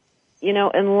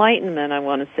 enlightenment, I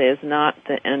want to say, is not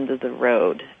the end of the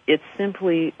road. It's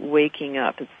simply waking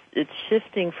up. It's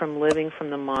shifting from living from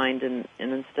the mind and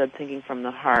instead thinking from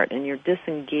the heart. And you're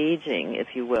disengaging,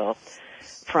 if you will,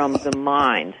 from the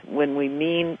mind. When we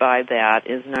mean by that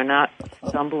is they're not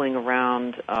stumbling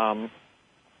around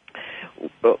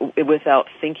without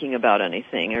thinking about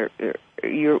anything.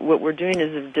 What we're doing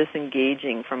is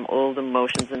disengaging from old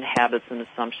emotions and habits and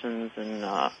assumptions and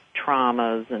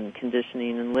traumas and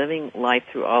conditioning, and living life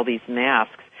through all these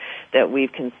masks that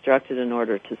we've constructed in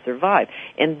order to survive.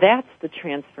 And that's the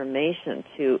transformation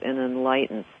to an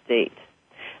enlightened state.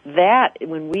 That,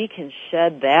 when we can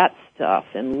shed that stuff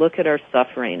and look at our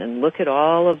suffering and look at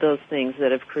all of those things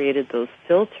that have created those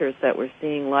filters that we're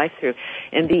seeing life through,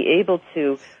 and be able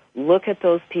to look at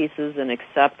those pieces and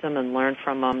accept them and learn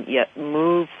from them, yet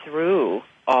move through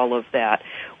all of that,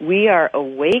 we are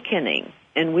awakening,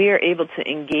 and we are able to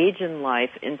engage in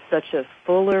life in such a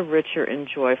fuller, richer, and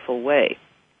joyful way.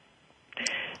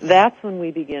 That's when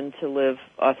we begin to live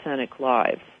authentic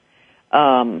lives.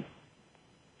 What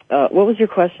was your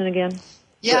question again?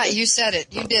 Yeah, you said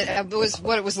it. You did. It was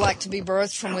what it was like to be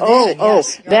birthed from within.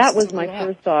 Yes, that was my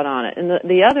first thought on it. And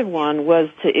the other one was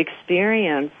to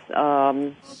experience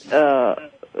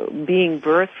being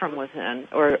birthed from within,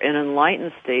 or an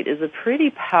enlightened state, is a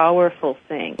pretty powerful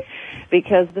thing.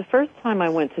 Because the first time I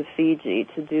went to Fiji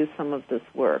to do some of this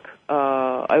work,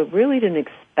 I really didn't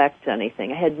expect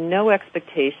anything. I had no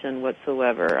expectation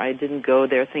whatsoever. I didn't go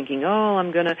there thinking,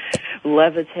 I'm going to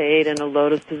levitate in a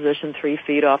lotus position 3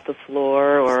 feet off the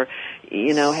floor, or,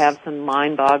 have some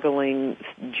mind-boggling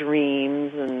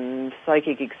dreams and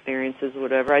psychic experiences,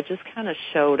 whatever. I just kind of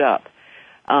showed up.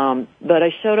 But I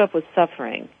showed up with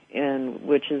suffering, and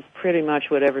which is pretty much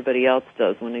what everybody else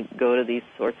does when they go to these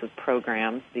sorts of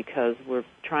programs, because we're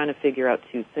trying to figure out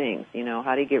two things.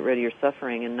 How do you get rid of your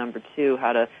suffering? And number two,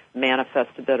 how to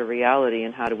manifest a better reality,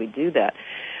 and how do we do that?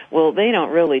 Well, they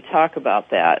don't really talk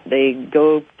about that. They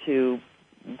go to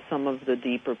some of the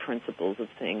deeper principles of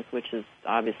things, which is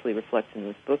obviously reflected in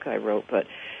this book I wrote. But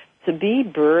to be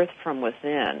birthed from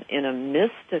within in a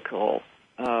mystical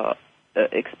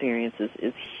experiences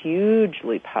is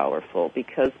hugely powerful,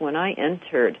 because when I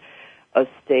entered a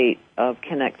state of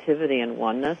connectivity and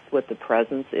oneness with the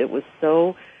presence, it was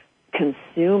so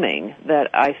consuming that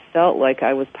I felt like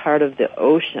I was part of the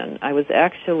ocean. I was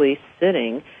actually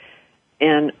sitting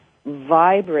and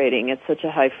vibrating at such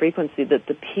a high frequency that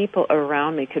the people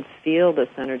around me could feel this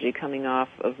energy coming off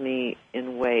of me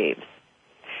in waves.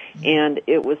 And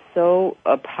it was so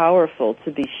powerful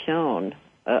to be shown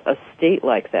a state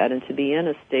like that, and to be in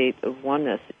a state of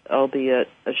oneness, albeit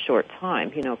a short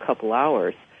time, a couple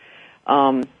hours.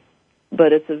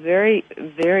 But it's a very,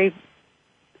 very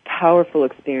powerful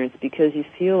experience, because you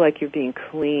feel like you're being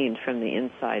cleaned from the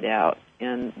inside out,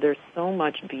 and there's so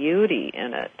much beauty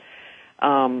in it.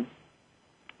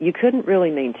 You couldn't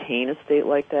really maintain a state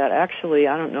like that. Actually,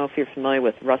 I don't know if you're familiar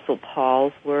with Russell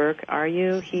Paul's work. Are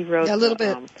you? He wrote a little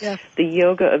bit. The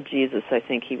Yoga of Jesus, I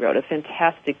think he wrote. A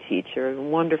fantastic teacher, a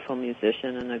wonderful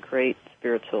musician, and a great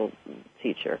spiritual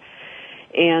teacher.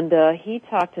 And he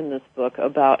talked in this book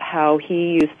about how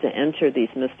he used to enter these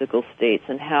mystical states,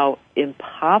 and how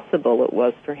impossible it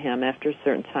was for him after a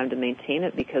certain time to maintain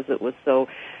it, because it was so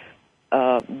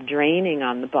draining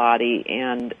on the body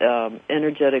and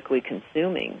energetically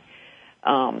consuming,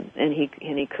 and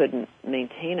he couldn't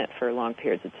maintain it for long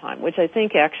periods of time, which I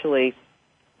think actually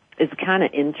is kind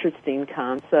of interesting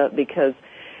concept, because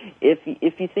if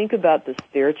you think about the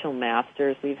spiritual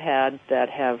masters we've had that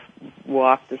have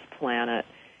walked this planet,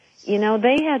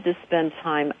 they had to spend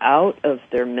time out of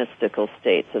their mystical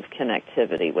states of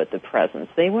connectivity with the presence.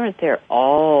 They weren't there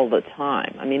all the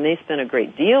time. I mean, they spent a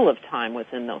great deal of time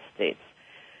within those states.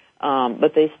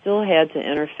 But they still had to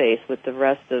interface with the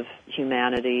rest of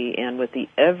humanity and with the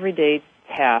everyday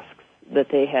tasks that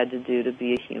they had to do to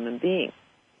be a human being.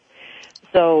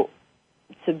 So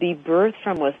to be birthed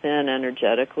from within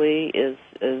energetically is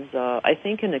I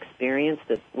think, an experience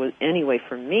that was, anyway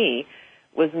for me,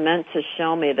 was meant to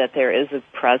show me that there is a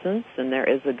presence and there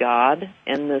is a God,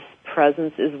 and this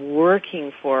presence is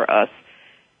working for us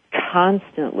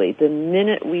constantly. The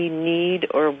minute we need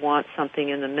or want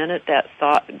something, and the minute that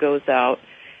thought goes out,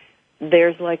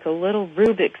 there's like a little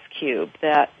Rubik's Cube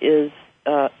that is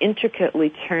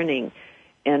intricately turning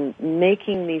and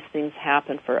making these things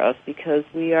happen for us, because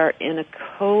we are in a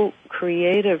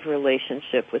co-creative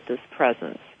relationship with this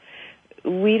presence.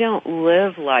 We don't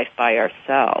live life by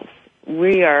ourselves.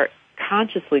 We are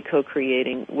consciously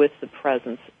co-creating with the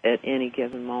presence at any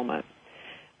given moment.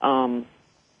 So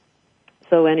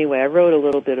anyway, I wrote a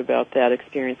little bit about that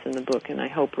experience in the book, and I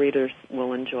hope readers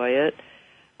will enjoy it.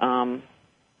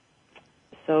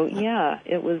 So yeah,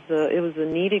 it was a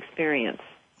neat experience,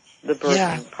 the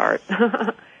birthing part.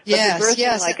 But yes, the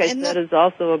birthing, like I said, is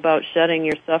also about shedding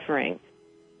your suffering.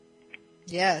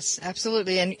 Yes,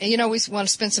 absolutely. And, we want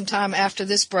to spend some time after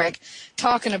this break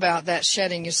talking about that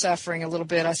shedding your suffering a little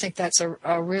bit. I think that's a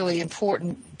really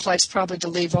important place probably to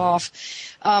leave off.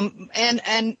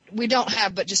 And we don't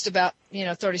have but just about,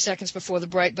 30 seconds before the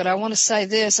break. But I want to say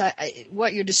this.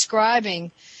 What you're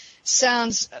describing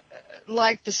sounds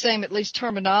like the same, at least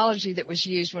terminology that was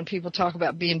used when people talk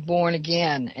about being born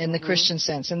again in the Christian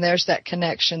sense. And there's that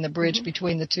connection, the bridge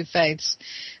between the two faiths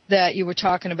that you were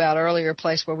talking about earlier, a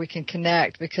place where we can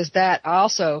connect, because that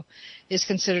also is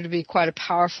considered to be quite a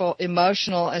powerful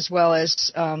emotional as well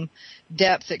as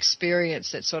depth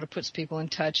experience that sort of puts people in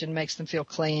touch and makes them feel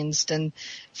cleansed and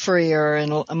freer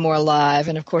and more alive.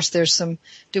 And, of course, there's some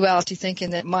duality thinking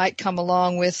that might come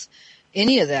along with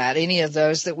any of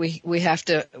those that we have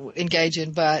to engage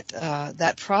in, but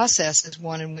that process is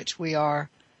one in which we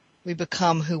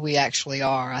become who we actually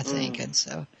are, I think. And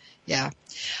so, yeah.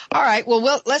 All right,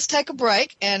 well, let's take a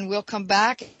break, and we'll come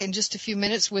back in just a few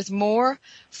minutes with more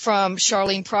from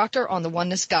Charlene Proctor on the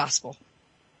Oneness Gospel.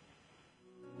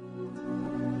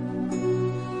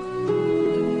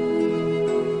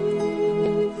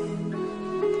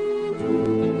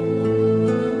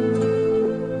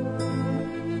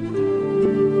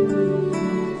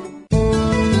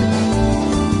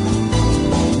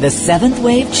 The Seventh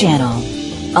Wave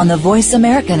Channel on the Voice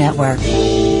America Network.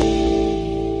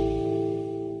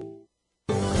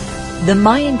 The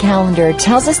Mayan calendar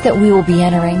tells us that we will be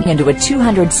entering into a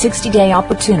 260-day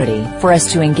opportunity for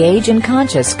us to engage in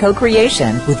conscious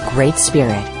co-creation with Great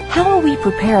Spirit. How will we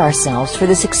prepare ourselves for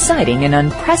this exciting and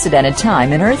unprecedented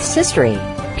time in Earth's history?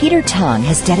 Peter Tung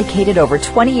has dedicated over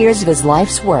 20 years of his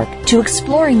life's work to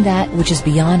exploring that which is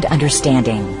beyond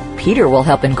understanding. Peter will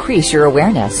help increase your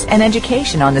awareness and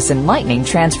education on this enlightening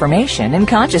transformation in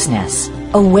consciousness.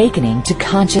 Awakening to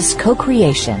Conscious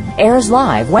Co-Creation airs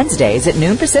live Wednesdays at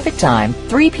noon Pacific Time,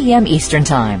 3 p.m. Eastern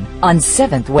Time on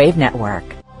Seventh Wave Network.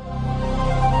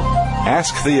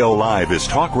 Ask Theo Live is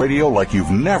talk radio like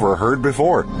you've never heard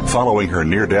before. Following her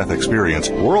near-death experience,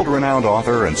 world-renowned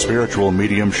author and spiritual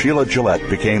medium Sheila Gillette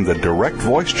became the direct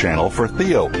voice channel for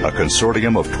Theo, a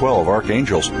consortium of 12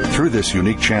 archangels. Through this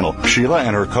unique channel, Sheila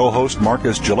and her co-host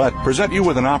Marcus Gillette present you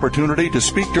with an opportunity to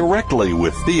speak directly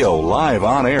with Theo live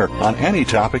on air on any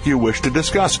topic you wish to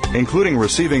discuss, including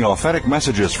receiving authentic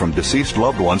messages from deceased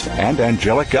loved ones and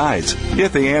angelic guides.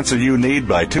 Get the answer you need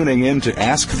by tuning in to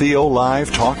Ask Theo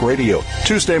Live Talk Radio,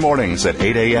 Tuesday mornings at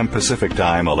 8 a.m. Pacific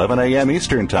Time, 11 a.m.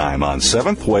 Eastern Time on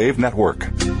Seventh Wave Network.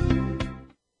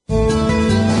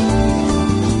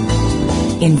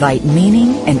 Invite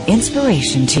meaning and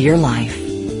inspiration to your life.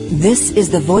 This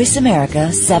is the Voice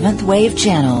America Seventh Wave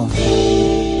Channel.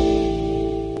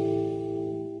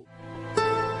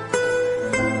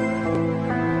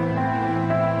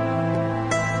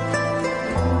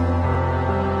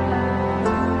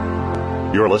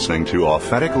 You're listening to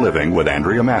Authentic Living with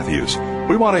Andrea Matthews.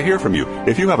 We want to hear from you.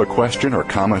 If you have a question or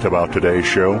comment about today's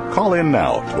show, call in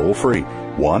now, toll free,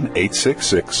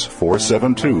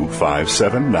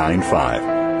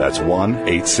 1-866-472-5795. That's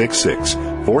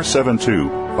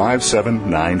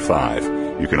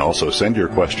 1-866-472-5795. You can also send your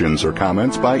questions or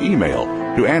comments by email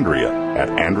to Andrea at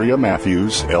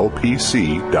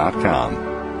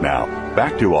AndreaMatthewsLPC.com. Now,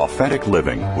 back to Authentic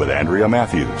Living with Andrea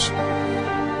Matthews.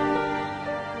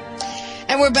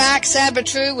 And we're back, sad but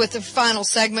true, with the final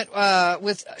segment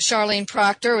with Charlene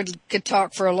Proctor. We could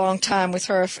talk for a long time with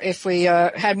her if we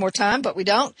had more time, but we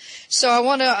don't. So I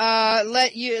want to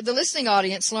let you, the listening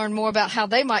audience, learn more about how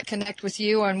they might connect with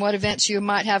you and what events you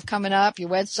might have coming up, your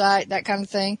website, that kind of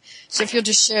thing. So if you'll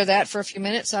just share that for a few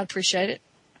minutes, I'd appreciate it.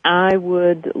 I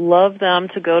would love them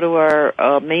to go to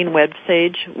our main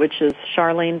webpage, which is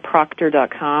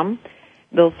charleneproctor.com.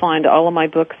 They'll find all of my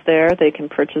books there. They can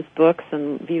purchase books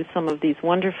and view some of these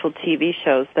wonderful TV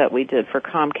shows that we did for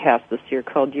Comcast this year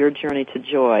called Your Journey to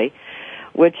Joy,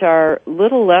 which are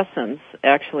little lessons,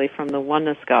 actually, from the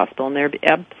Oneness Gospel, and they're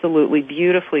absolutely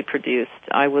beautifully produced.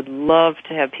 I would love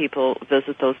to have people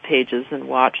visit those pages and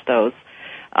watch those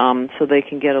so they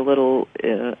can get a little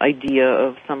idea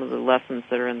of some of the lessons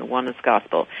that are in the Oneness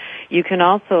Gospel. You can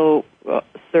also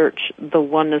search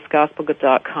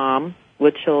theonenessgospel.com,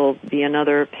 which will be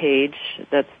another page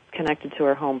that's connected to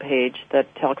our homepage that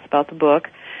talks about the book.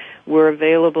 We're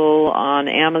available on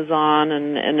Amazon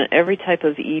and every type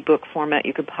of e-book format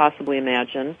you could possibly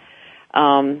imagine.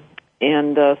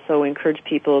 So we encourage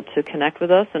people to connect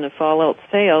with us, and if all else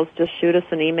fails, just shoot us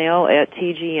an email at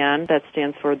TGN, that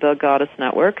stands for The Goddess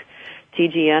Network,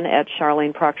 TGN at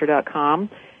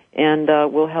charleneproctor.com, and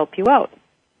we'll help you out.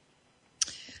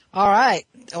 All right.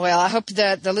 Well, I hope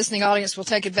that the listening audience will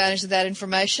take advantage of that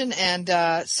information. And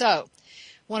so I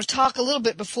want to talk a little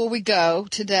bit before we go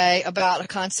today about a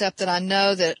concept that I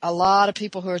know that a lot of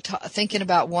people who are thinking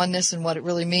about oneness and what it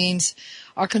really means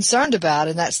are concerned about,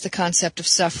 and that's the concept of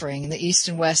suffering. And the East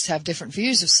and West have different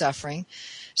views of suffering.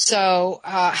 So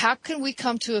how can we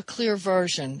come to a clear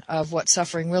version of what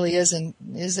suffering really is, and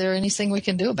is there anything we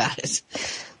can do about it?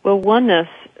 Well, oneness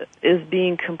is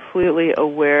being completely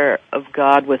aware of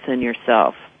God within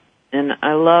yourself. And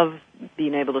I love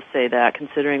being able to say that,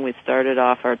 considering we started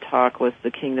off our talk with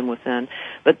the kingdom within.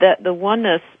 But that the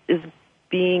oneness is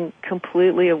being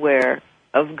completely aware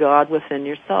of God within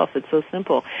yourself. It's so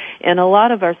simple. And a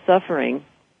lot of our suffering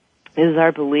is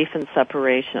our belief in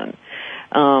separation.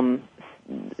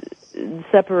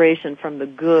 Separation from the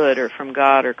good or from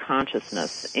God or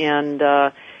consciousness. And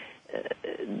the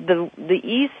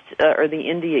East, or the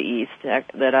India East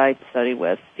that I study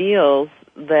with, feels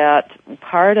that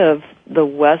part of the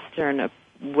Western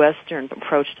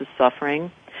approach to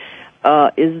suffering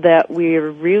is that we're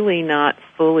really not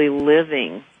fully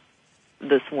living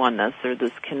this oneness or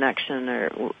this connection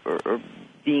or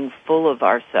being full of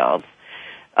ourselves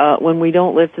when we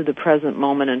don't live through the present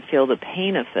moment and feel the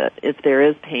pain of it, if there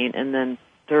is pain, and then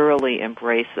thoroughly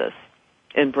embrace it.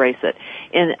 And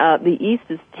the East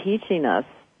is teaching us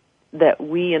that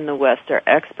we in the West are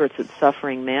experts at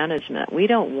suffering management. We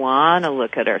don't want to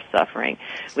look at our suffering.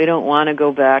 We don't want to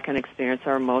go back and experience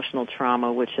our emotional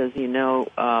trauma, which, as you know,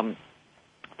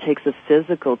 takes a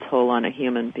physical toll on a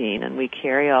human being. And we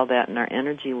carry all that in our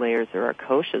energy layers or our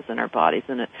koshas in our bodies,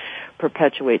 and it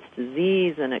perpetuates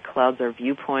disease, and it clouds our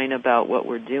viewpoint about what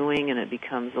we're doing, and it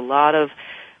becomes a lot of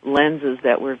lenses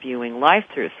that we're viewing life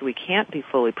through, so we can't be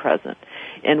fully present.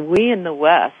 And we in the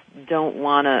West don't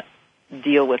want to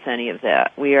deal with any of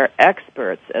that. We are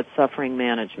experts at suffering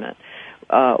management.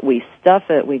 We stuff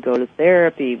it, we go to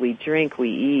therapy, we drink, we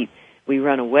eat, we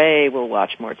run away, we'll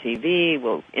watch more TV,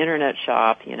 we'll internet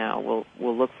shop, we'll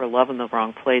look for love in the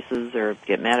wrong places or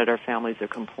get mad at our families or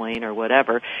complain or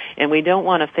whatever. And we don't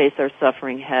want to face our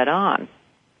suffering head on.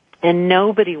 And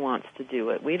nobody wants to do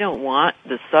it. We don't want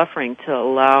the suffering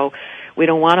we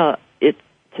don't want it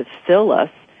to fill us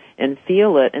and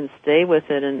feel it and stay with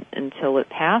it until it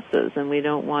passes, and we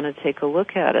don't want to take a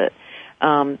look at it.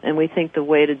 And we think the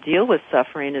way to deal with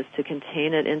suffering is to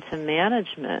contain it into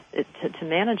management, to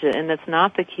manage it, and that's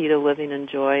not the key to living in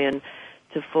joy and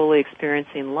to fully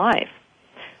experiencing life.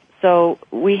 So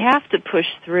we have to push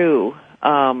through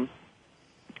our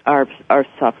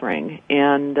suffering,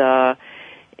 and I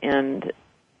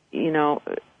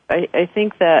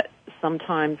think that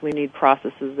sometimes we need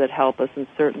processes that help us, and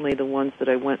certainly the ones that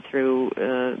I went through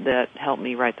that helped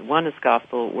me write the Oneness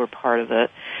Gospel were part of it.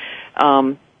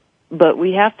 But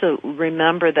we have to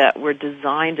remember that we're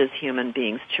designed as human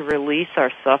beings to release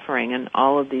our suffering and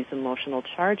all of these emotional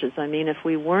charges. I mean, if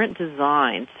we weren't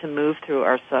designed to move through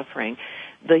our suffering,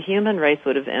 the human race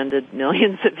would have ended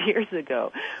millions of years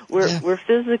ago. We're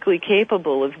physically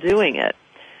capable of doing it.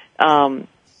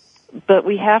 But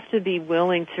we have to be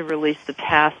willing to release the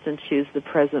past and choose the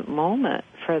present moment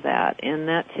for that. And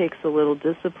that takes a little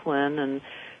discipline and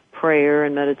prayer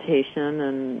and meditation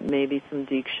and maybe some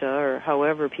deeksha or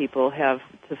however people have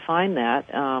to find that.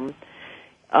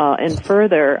 And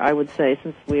further, I would say,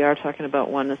 since we are talking about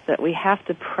oneness, that we have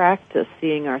to practice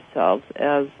seeing ourselves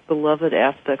as beloved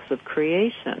aspects of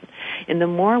creation. And the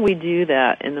more we do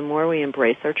that, and the more we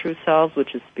embrace our true selves,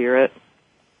 which is spirit,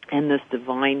 and this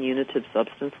divine unitive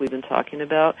substance we've been talking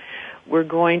about, we're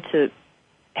going to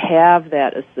have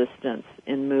that assistance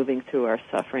in moving through our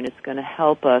suffering. It's going to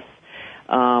help us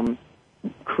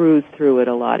cruise through it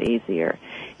a lot easier.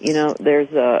 You know,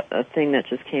 there's a thing that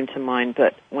just came to mind,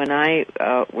 but when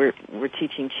we're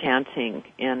teaching chanting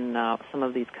in some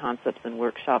of these concepts and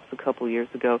workshops a couple years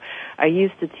ago, I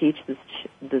used to teach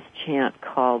this chant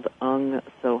called Ung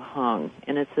So Hung,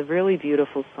 and it's a really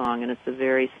beautiful song, and it's a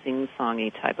very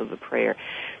sing-songy type of a prayer.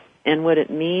 And what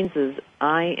it means is,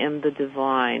 I am the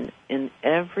divine in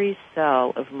every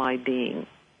cell of my being.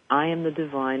 I am the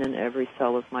divine in every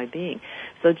cell of my being.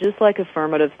 So just like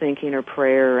affirmative thinking or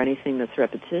prayer or anything that's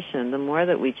repetition, the more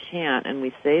that we chant and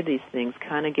we say these things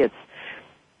kind of gets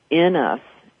in us,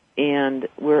 and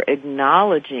we're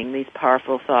acknowledging these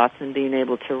powerful thoughts and being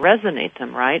able to resonate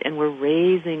them, right? And we're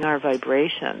raising our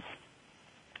vibrations.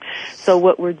 So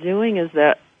what we're doing is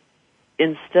that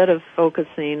instead of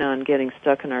focusing on getting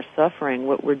stuck in our suffering,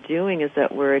 what we're doing is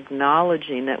that we're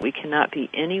acknowledging that we cannot be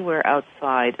anywhere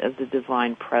outside of the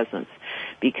divine presence,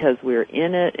 because we're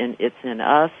in it, and it's in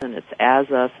us, and it's as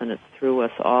us, and it's through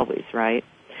us always, right?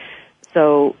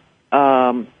 So,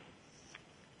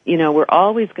 you know, we're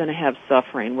always going to have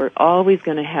suffering. We're always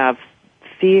going to have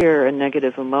fear and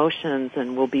negative emotions,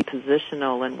 and we'll be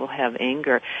positional, and we'll have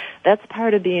anger. That's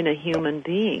part of being a human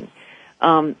being.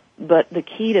 But the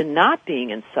key to not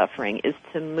being in suffering is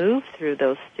to move through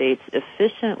those states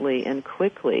efficiently and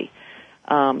quickly.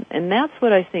 And that's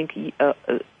what I think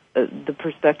the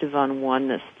perspective on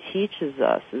oneness teaches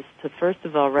us, is to first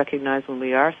of all recognize when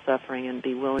we are suffering and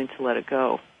be willing to let it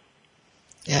go.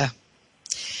 Yeah.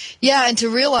 Yeah, and to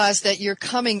realize that you're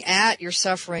coming at your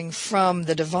suffering from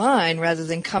the divine rather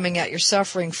than coming at your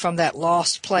suffering from that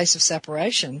lost place of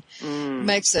separation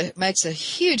makes a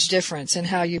huge difference in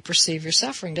how you perceive your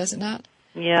suffering, does it not?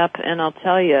 Yep, and I'll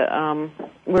tell you,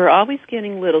 we're always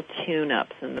getting little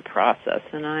tune-ups in the process,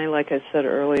 and like I said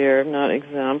earlier, I'm not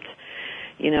exempt.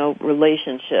 You know,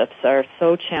 relationships are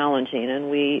so challenging,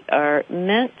 and we are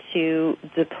meant to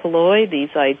deploy these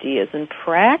ideas and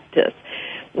practice.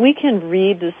 We can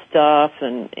read this stuff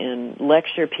and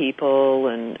lecture people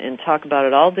and talk about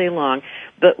it all day long,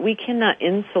 but we cannot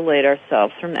insulate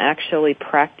ourselves from actually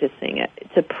practicing it.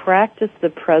 To practice the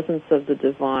presence of the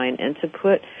divine and to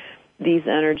put these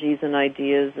energies and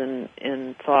ideas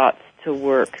and thoughts to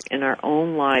work in our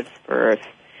own lives first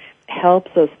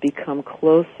helps us become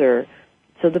closer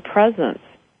to the presence.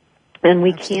 And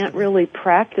we can't really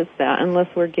practice that unless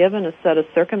we're given a set of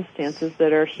circumstances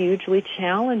that are hugely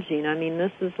challenging. I mean,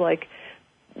 this is like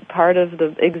part of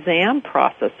the exam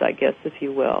process, I guess, if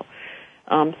you will.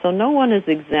 So no one is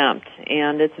exempt,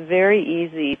 and it's very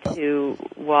easy to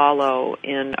wallow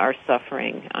in our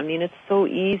suffering. I mean, it's so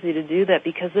easy to do that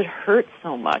because it hurts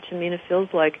so much. I mean, it feels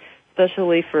like,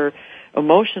 especially for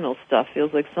emotional stuff,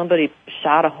 feels like somebody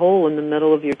shot a hole in the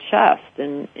middle of your chest,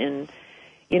 and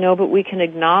you know, but we can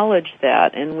acknowledge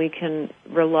that, and we can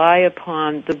rely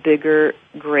upon the bigger,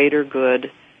 greater good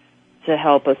to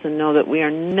help us, and know that we are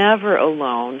never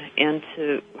alone, and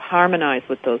to harmonize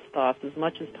with those thoughts as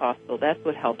much as possible. That's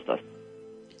what helps us.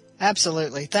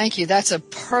 Absolutely. Thank you. That's a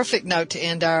perfect note to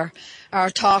end our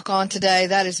talk on today.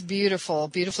 That is beautiful,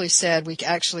 beautifully said. We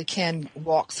actually can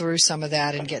walk through some of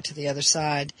that and get to the other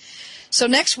side. So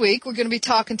next week, we're going to be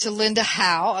talking to Linda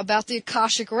Howe about the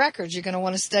Akashic Records. You're going to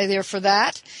want to stay there for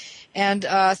that. And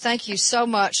thank you so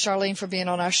much, Charlene, for being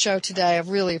on our show today. I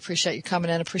really appreciate you coming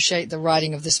in. Appreciate the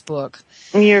writing of this book.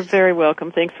 You're very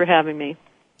welcome. Thanks for having me.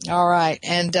 All right.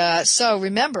 And so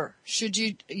remember,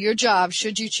 your job,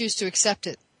 should you choose to accept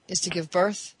it, is to give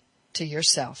birth to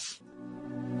yourself.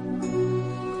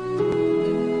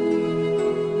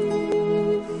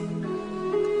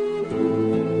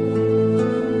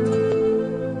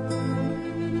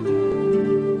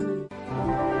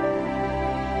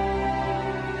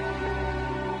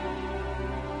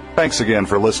 Thanks again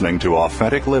for listening to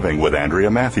Authentic Living with Andrea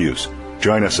Matthews.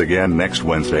 Join us again next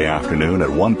Wednesday afternoon at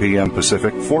 1 p.m.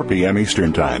 Pacific, 4 p.m.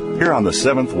 Eastern Time, here on the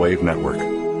Seventh Wave Network.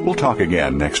 We'll talk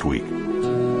again next week.